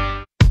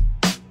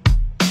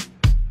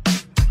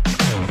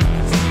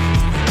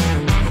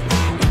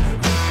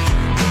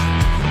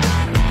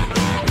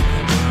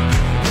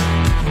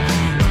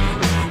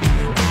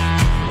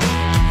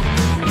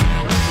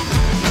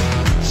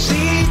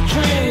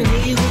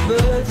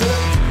 Birds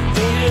up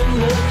in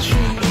the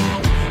tree,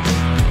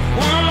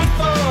 one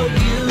for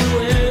you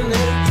and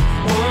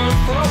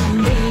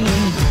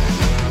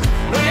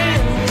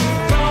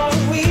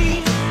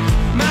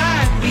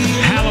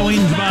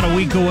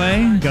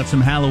got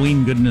some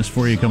Halloween goodness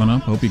for you coming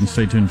up. Hope you can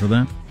stay tuned for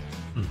that.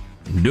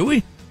 Do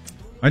we?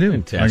 I do.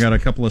 Fantastic. I got a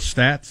couple of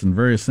stats and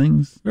various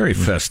things. Very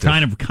festive.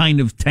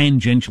 Kind of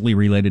tangentially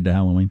related to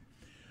Halloween.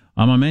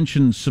 I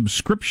mentioned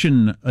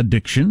subscription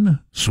addiction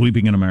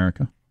sweeping in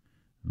America.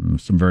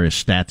 Some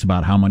various stats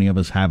about how many of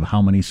us have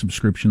how many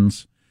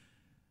subscriptions.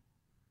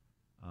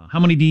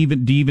 How many do you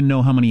even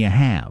know how many you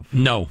have?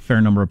 No.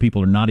 Fair number of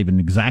people are not even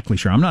exactly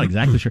sure. I'm not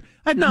exactly sure.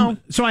 No.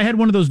 So I had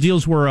one of those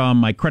deals where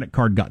my credit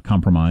card got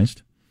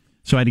compromised.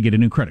 So I had to get a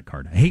new credit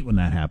card. I hate when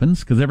that happens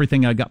because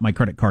everything I got my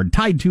credit card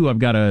tied to, I've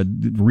got to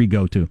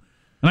re-go to.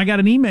 And I got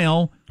an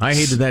email. I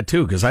hated that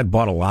too because I'd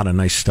bought a lot of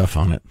nice stuff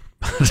on it.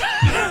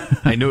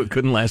 I knew it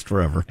couldn't last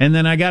forever. And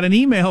then I got an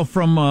email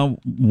from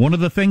one of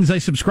the things I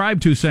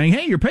subscribed to saying,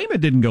 hey, your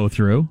payment didn't go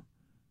through.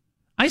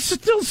 I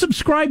still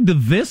subscribed to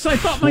this, I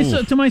thought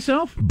to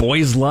myself.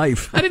 Boy's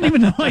life. I didn't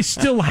even know I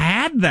still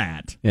had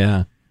that.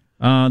 Yeah.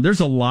 There's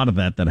a lot of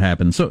that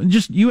happens. So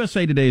just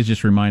USA Today is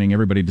just reminding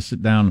everybody to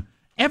sit down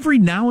every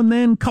now and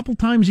then, couple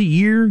times a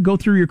year, go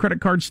through your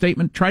credit card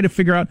statement, try to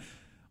figure out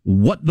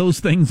what those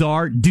things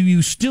are. Do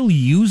you still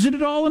use it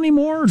at all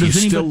anymore? Do you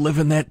still live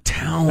in that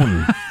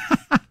town?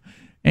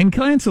 And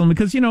cancel them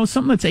because,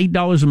 something that's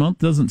 $8 a month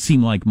doesn't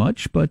seem like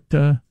much, but...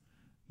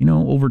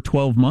 over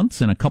 12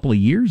 months and a couple of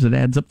years, it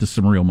adds up to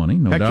some real money,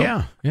 no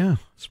doubt. Yeah.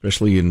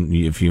 Especially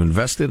if you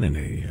invest it in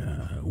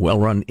a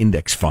well-run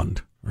index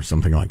fund or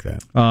something like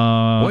that.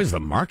 Boy, is the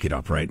market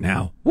up right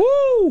now.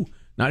 Woo!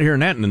 Not hearing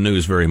that in the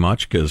news very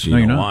much because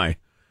you know why.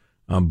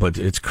 But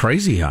it's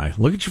crazy high.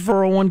 Look at your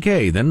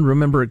 401k. Then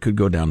remember it could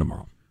go down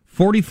tomorrow.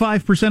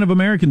 45% of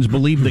Americans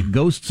believe that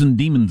ghosts and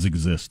demons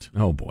exist.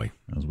 Oh, boy.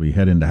 As we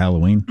head into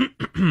Halloween.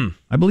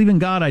 I believe in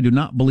God. I do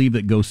not believe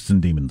that ghosts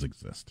and demons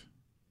exist.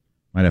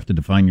 Might have to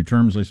define your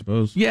terms, I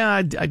suppose. Yeah,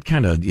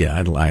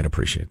 I'd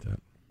appreciate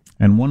that.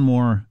 And one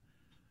more.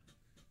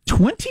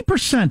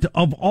 20%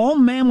 of all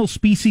mammal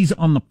species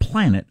on the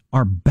planet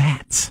are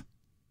bats.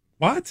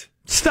 What?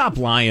 Stop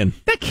lying.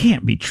 That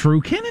can't be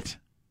true, can it?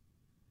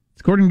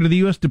 It's according to the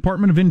U.S.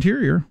 Department of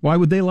Interior. Why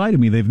would they lie to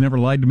me? They've never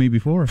lied to me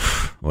before.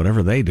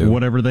 Whatever they do.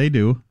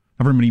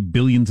 However many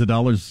billions of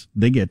dollars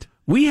they get.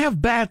 We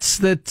have bats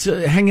that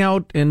hang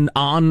out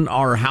on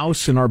our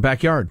house in our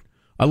backyard.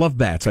 I love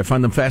bats. I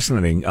find them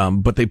fascinating,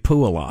 but they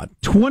poo a lot.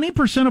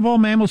 20% of all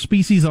mammal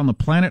species on the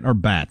planet are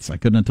bats. I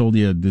couldn't have told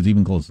you it's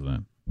even close to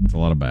that. It's a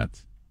lot of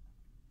bats.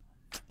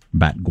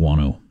 Bat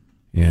guano.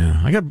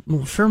 Yeah, I got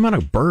a fair amount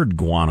of bird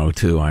guano,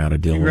 too, I ought to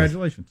deal with.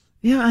 Congratulations.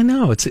 Yeah, I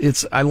know.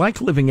 It's. I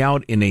like living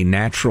out in a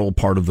natural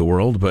part of the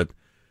world, but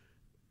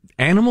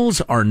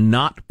animals are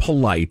not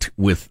polite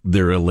with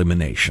their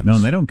eliminations. No,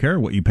 and they don't care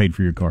what you paid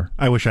for your car.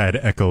 I wish I had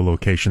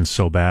echolocation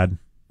so bad.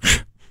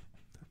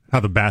 How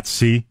the bats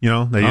see,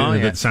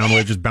 that sound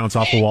wave just bounce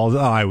off the walls.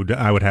 I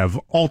would have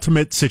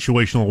ultimate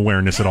situational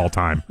awareness at all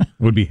time.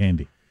 Would be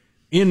handy.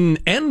 In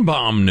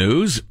N-bomb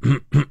news,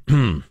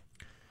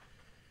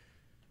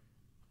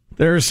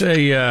 there's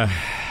a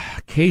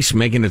case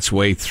making its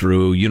way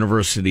through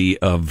University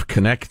of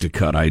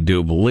Connecticut, I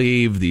do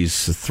believe.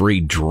 These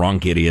three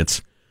drunk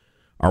idiots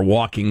are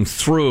walking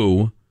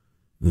through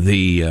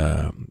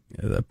the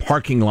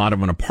parking lot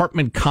of an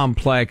apartment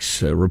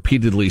complex,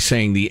 repeatedly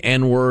saying the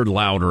N-word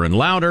louder and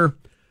louder.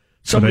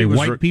 Are they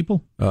white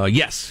people?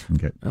 Yes.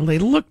 Okay. Well, they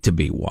look to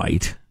be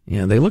white.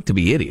 Yeah, they look to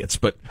be idiots.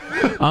 But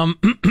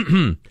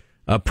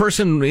a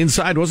person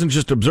inside wasn't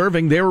just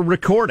observing, they were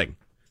recording.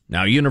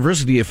 Now,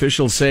 university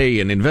officials say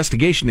an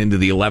investigation into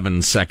the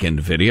 11-second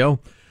video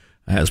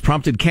has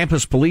prompted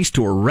campus police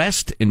to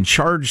arrest and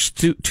charge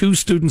two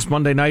students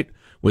Monday night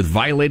with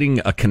violating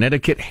a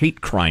Connecticut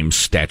hate crime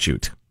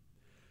statute.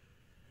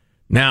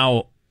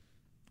 Now,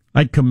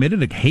 I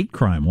committed a hate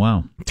crime.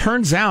 Wow.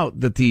 Turns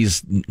out that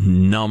these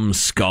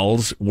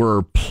numbskulls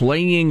were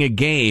playing a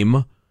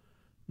game.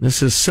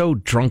 This is so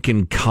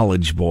drunken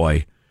college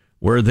boy,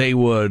 where they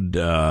would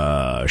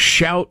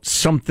shout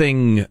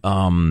something.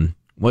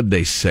 What'd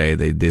they say?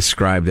 They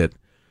described it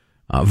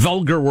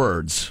vulgar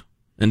words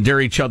and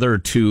dare each other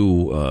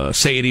to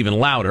say it even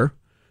louder.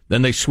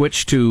 Then they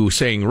switched to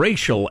saying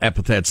racial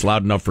epithets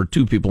loud enough for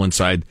two people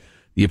inside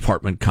the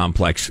apartment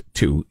complex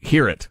to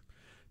hear it.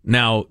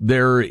 Now,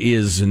 there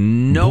is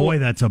no... Boy,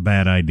 that's a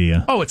bad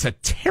idea. Oh, it's a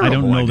terrible idea.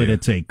 I don't know that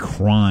it's a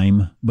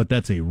crime, but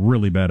that's a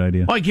really bad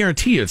idea. Well, I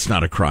guarantee you it's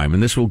not a crime,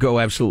 and this will go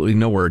absolutely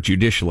nowhere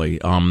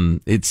judicially.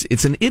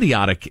 It's an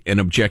idiotic and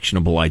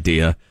objectionable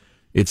idea.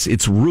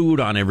 It's rude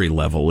on every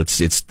level.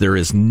 There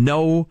is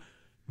no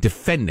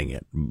defending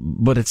it,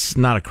 but it's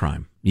not a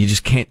crime. You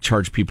just can't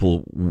charge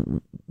people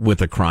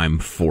with a crime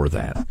for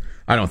that.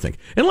 I don't think.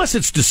 Unless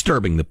it's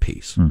disturbing the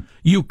peace.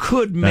 You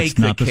could make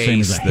the case the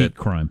same as a hate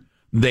crime.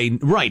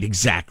 Right,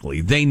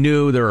 exactly. They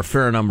knew there were a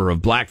fair number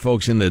of black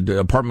folks in the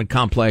apartment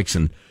complex,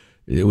 and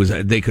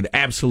they could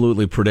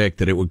absolutely predict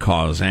that it would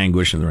cause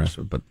anguish and the rest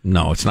of it. But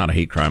no, it's not a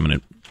hate crime,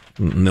 and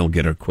they'll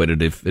get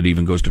acquitted if it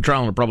even goes to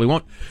trial, and it probably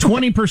won't.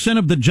 20%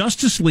 of the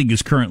Justice League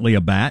is currently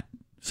a bat,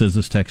 says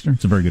this texter.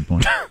 It's a very good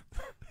point.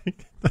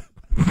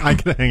 I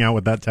could hang out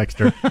with that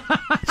texter.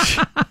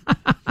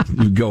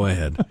 You go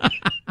ahead.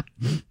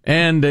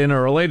 And in a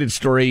related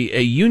story,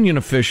 a union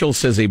official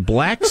says a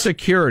black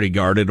security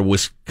guard at a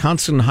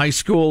Wisconsin high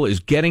school is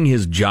getting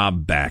his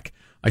job back.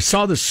 I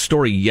saw this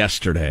story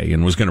yesterday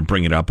and was going to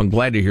bring it up. I'm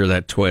glad to hear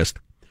that twist.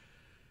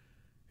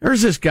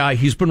 There's this guy.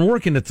 He's been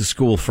working at the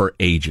school for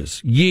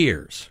ages,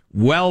 years,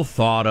 well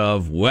thought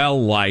of,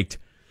 well liked.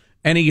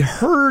 And he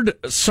heard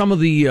some of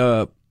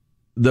the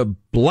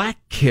black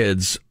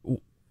kids,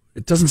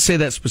 it doesn't say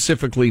that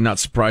specifically, not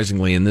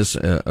surprisingly in this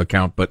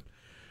account, but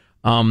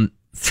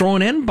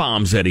throwing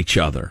N-bombs at each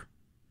other.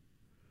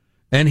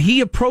 And he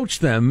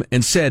approached them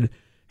and said,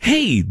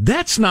 hey,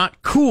 that's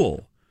not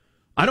cool.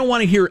 I don't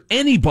want to hear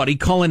anybody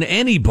calling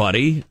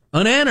anybody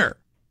an N-er.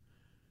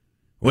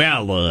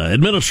 Well,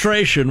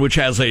 administration, which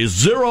has a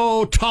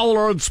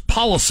zero-tolerance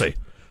policy,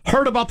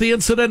 heard about the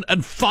incident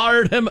and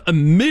fired him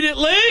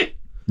immediately?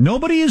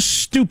 Nobody is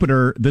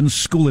stupider than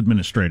school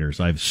administrators.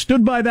 I've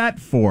stood by that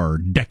for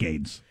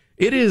decades.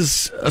 It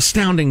is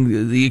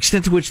astounding the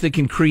extent to which they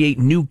can create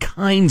new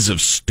kinds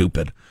of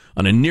stupid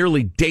on a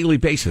nearly daily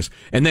basis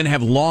and then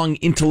have long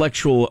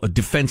intellectual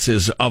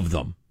defenses of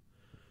them.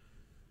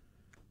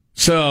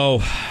 So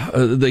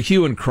the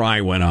hue and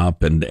cry went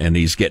up and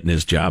he's getting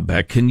his job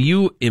back. Can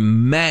you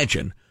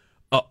imagine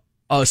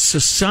a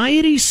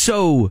society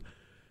so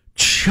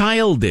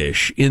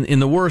childish in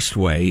the worst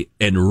way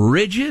and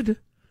rigid,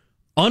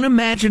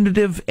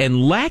 unimaginative,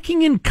 and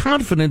lacking in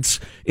confidence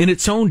in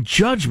its own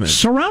judgment?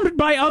 Surrounded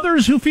by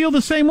others who feel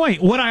the same way.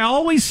 What I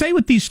always say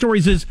with these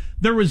stories is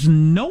there was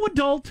no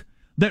adult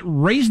that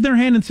raised their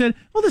hand and said,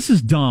 well, this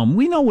is dumb.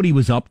 We know what he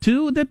was up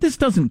to, that this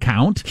doesn't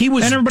count. He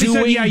was and everybody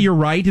doing, said, yeah, you're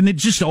right, and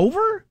it's just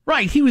over?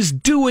 Right, he was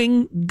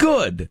doing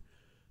good.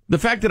 The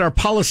fact that our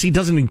policy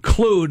doesn't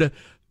include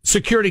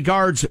security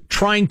guards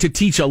trying to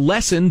teach a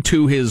lesson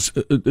to his,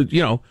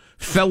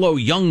 fellow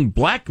young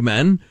black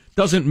men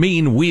doesn't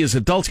mean we as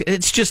adults.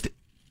 It's just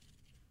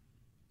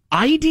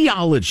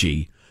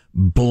ideology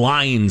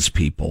blinds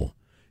people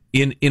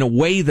in a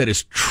way that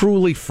is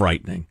truly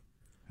frightening.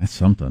 That's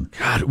something.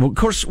 God, well, of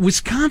course,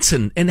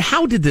 Wisconsin. And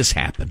how did this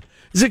happen?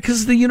 Is it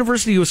because the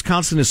University of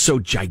Wisconsin is so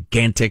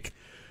gigantic?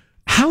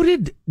 How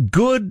did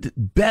good,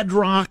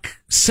 bedrock,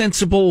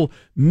 sensible,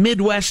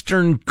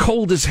 Midwestern,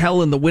 cold as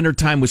hell in the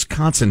wintertime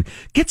Wisconsin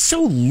get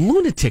so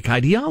lunatic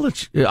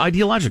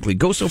ideologically,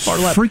 go so far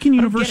left? Freaking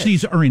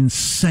universities are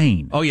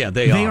insane. Oh, yeah,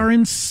 they are. They are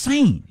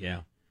insane.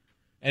 Yeah.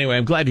 Anyway,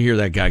 I'm glad to hear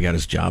that guy got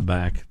his job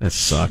back. That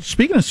sucks.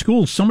 Speaking of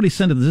schools, somebody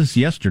sent us this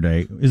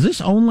yesterday. Is this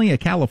only a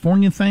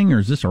California thing or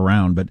is this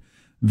around? But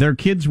their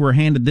kids were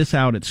handed this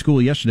out at school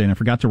yesterday, and I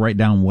forgot to write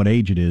down what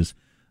age it is.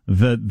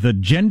 The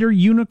gender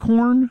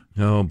unicorn.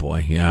 Oh,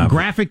 boy, yeah.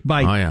 Graphic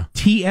by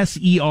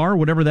TSER,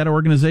 whatever that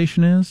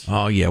organization is.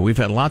 Oh, yeah, we've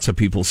had lots of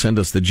people send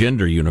us the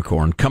gender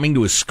unicorn coming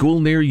to a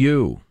school near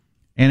you.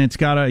 And it's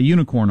got a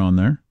unicorn on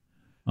there.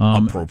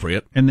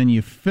 Appropriate. And then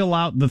you fill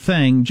out the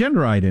thing,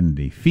 gender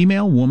identity,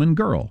 female, woman,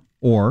 girl,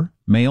 or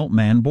male,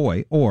 man,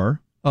 boy,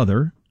 or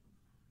other.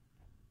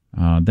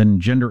 Then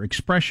gender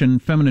expression,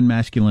 feminine,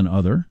 masculine,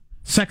 other.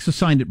 Sex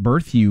assigned at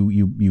birth,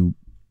 you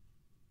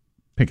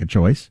pick a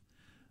choice.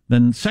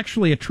 Then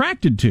sexually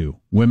attracted to,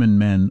 women,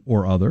 men,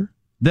 or other.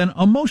 Then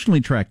emotionally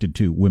attracted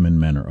to, women,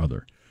 men, or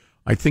other.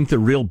 I think the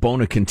real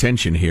bone of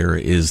contention here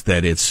is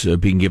that it's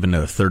being given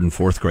to third and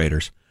fourth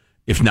graders.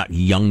 If not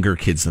younger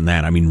kids than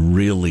that. I mean,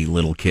 really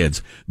little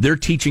kids. They're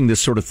teaching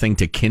this sort of thing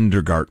to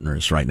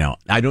kindergartners right now.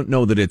 I don't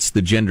know that it's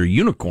the gender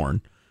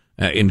unicorn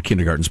in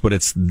kindergartens, but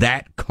it's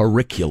that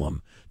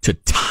curriculum to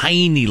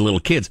tiny little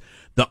kids.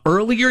 The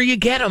earlier you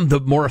get them, the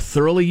more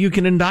thoroughly you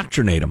can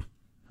indoctrinate them.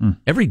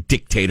 Every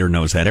dictator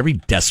knows that. Every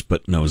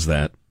despot knows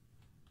that.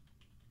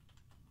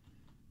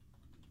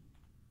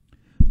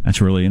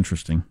 That's really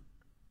interesting.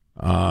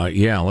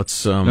 Yeah,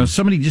 let's... Now, is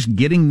somebody just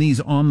getting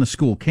these on the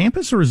school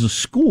campus, or is the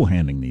school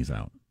handing these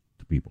out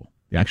to people?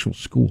 The actual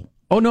school?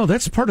 Oh, no,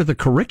 that's part of the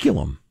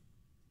curriculum.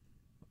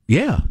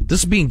 Yeah,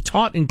 this is being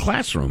taught in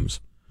classrooms.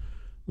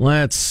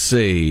 Let's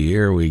see.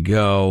 Here we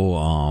go.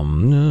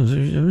 I'm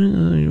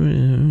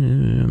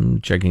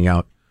checking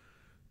out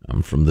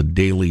from the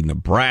Daily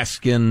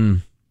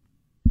Nebraskan.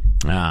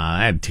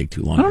 That'd take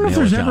too long. I don't know if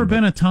there's ever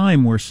been a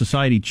time where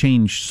society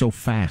changed so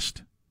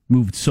fast.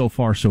 Moved so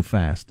far, so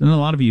fast. And a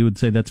lot of you would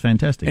say that's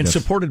fantastic. And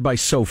supported by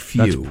so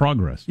few. That's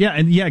progress. Yeah,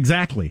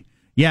 exactly.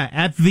 Yeah,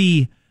 at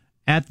the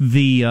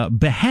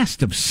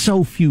behest of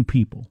so few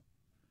people.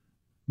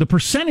 The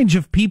percentage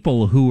of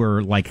people who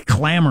are like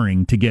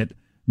clamoring to get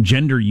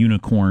gender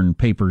unicorn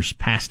papers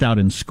passed out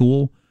in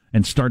school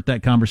and start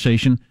that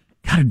conversation,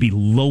 God, it'd be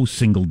low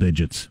single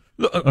digits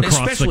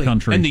across the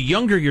country. And the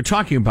younger you're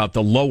talking about,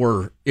 the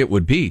lower it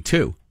would be,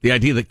 too. The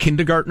idea that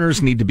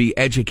kindergartners need to be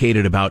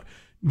educated about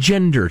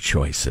gender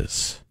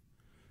choices.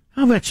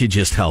 How about you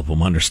just help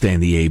them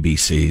understand the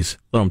ABCs?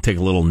 Let them take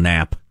a little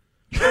nap.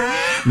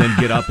 Then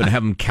get up and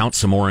have them count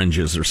some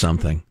oranges or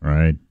something.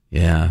 Right.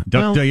 Yeah. You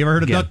ever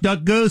heard of Duck,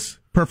 Duck, Goose?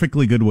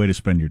 Perfectly good way to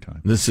spend your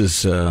time. This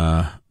is,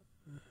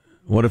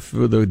 what if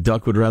the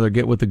duck would rather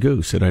get with the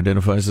goose? It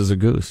identifies as a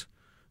goose.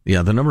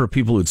 Yeah, the number of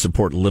people who'd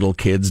support little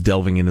kids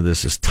delving into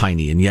this is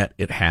tiny, and yet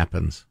it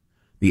happens.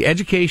 The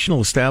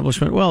educational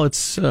establishment, well,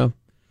 it's of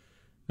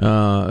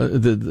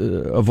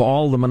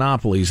all the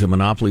monopolies, the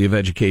monopoly of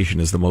education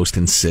is the most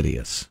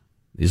insidious.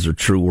 These are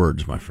true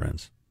words, my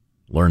friends.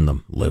 Learn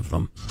them, live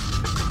them.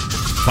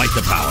 Fight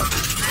the power.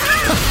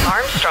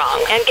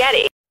 Armstrong and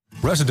Getty.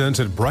 Residents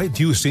at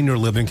Brightview Senior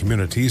Living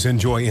Communities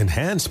enjoy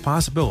enhanced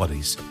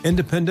possibilities,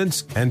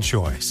 independence, and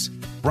choice.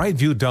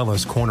 Brightview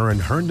Dulles Corner in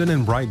Herndon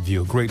and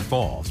Brightview, Great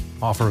Falls,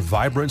 offer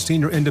vibrant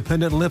senior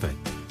independent living,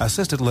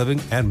 assisted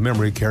living, and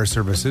memory care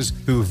services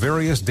through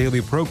various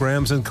daily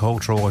programs and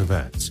cultural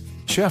events.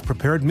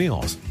 Chef-prepared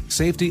meals,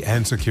 safety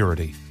and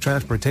security,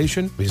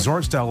 transportation,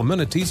 resort-style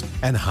amenities,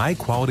 and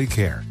high-quality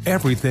care.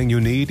 Everything you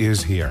need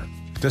is here.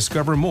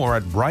 Discover more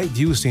at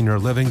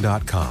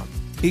brightviewseniorliving.com.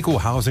 Equal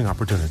housing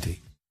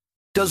opportunity.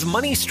 Does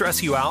money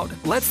stress you out?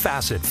 Let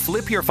Facet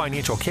flip your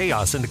financial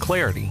chaos into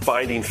clarity.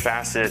 Finding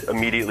Facet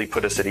immediately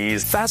put us at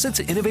ease. Facet's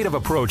innovative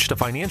approach to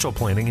financial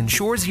planning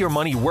ensures your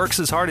money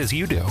works as hard as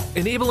you do,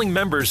 enabling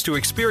members to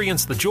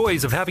experience the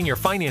joys of having your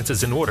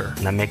finances in order.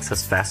 And that makes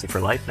us Facet for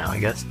life now, I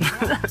guess.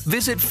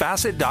 Visit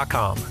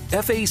Facet.com,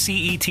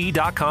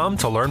 FACET.com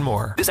to learn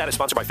more. This ad is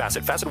sponsored by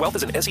Facet. Facet Wealth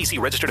is an SEC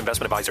registered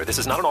investment advisor. This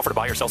is not an offer to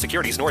buy or sell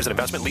securities, nor is it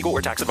investment, legal,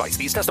 or tax advice.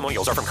 These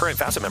testimonials are from current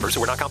Facet members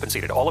who are not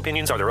compensated. All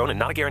opinions are their own and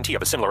not a guarantee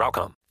of a similar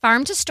outcome.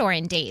 Farm to store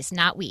in days,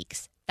 not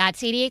weeks.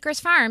 That's 80 Acres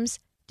Farms.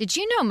 Did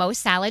you know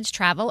most salads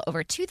travel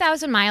over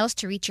 2,000 miles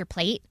to reach your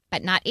plate?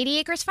 But not 80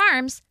 Acres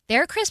Farms.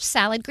 Their crisp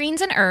salad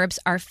greens and herbs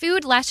are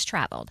food less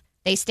traveled.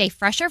 They stay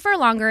fresher for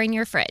longer in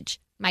your fridge.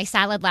 My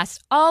salad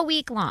lasts all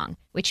week long,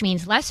 which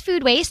means less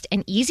food waste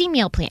and easy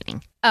meal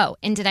planning. Oh,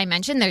 and did I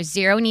mention there's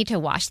zero need to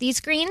wash these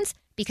greens?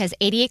 Because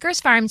 80 Acres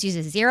Farms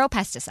uses zero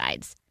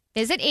pesticides.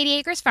 Visit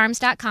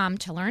 80acresfarms.com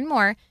to learn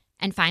more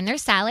and find their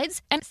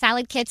salads and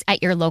salad kits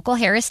at your local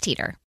Harris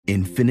Teeter.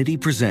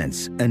 Infiniti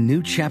presents a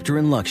new chapter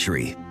in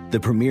luxury, the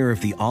premiere of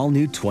the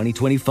all-new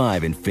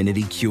 2025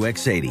 Infiniti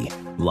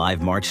QX80,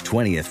 live March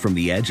 20th from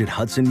the Edge at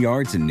Hudson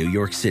Yards in New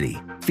York City,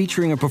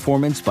 featuring a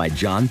performance by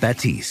John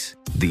Batiste.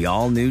 The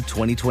all-new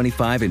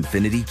 2025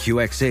 Infiniti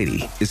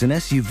QX80 is an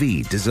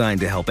SUV designed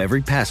to help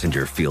every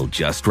passenger feel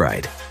just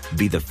right.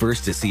 Be the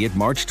first to see it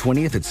March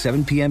 20th at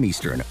 7 p.m.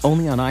 Eastern,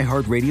 only on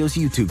iHeartRadio's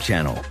YouTube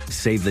channel.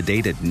 Save the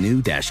date at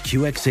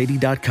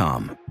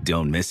new-QX80.com.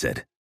 Don't miss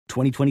it.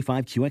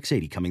 2025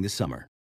 QX80 coming this summer.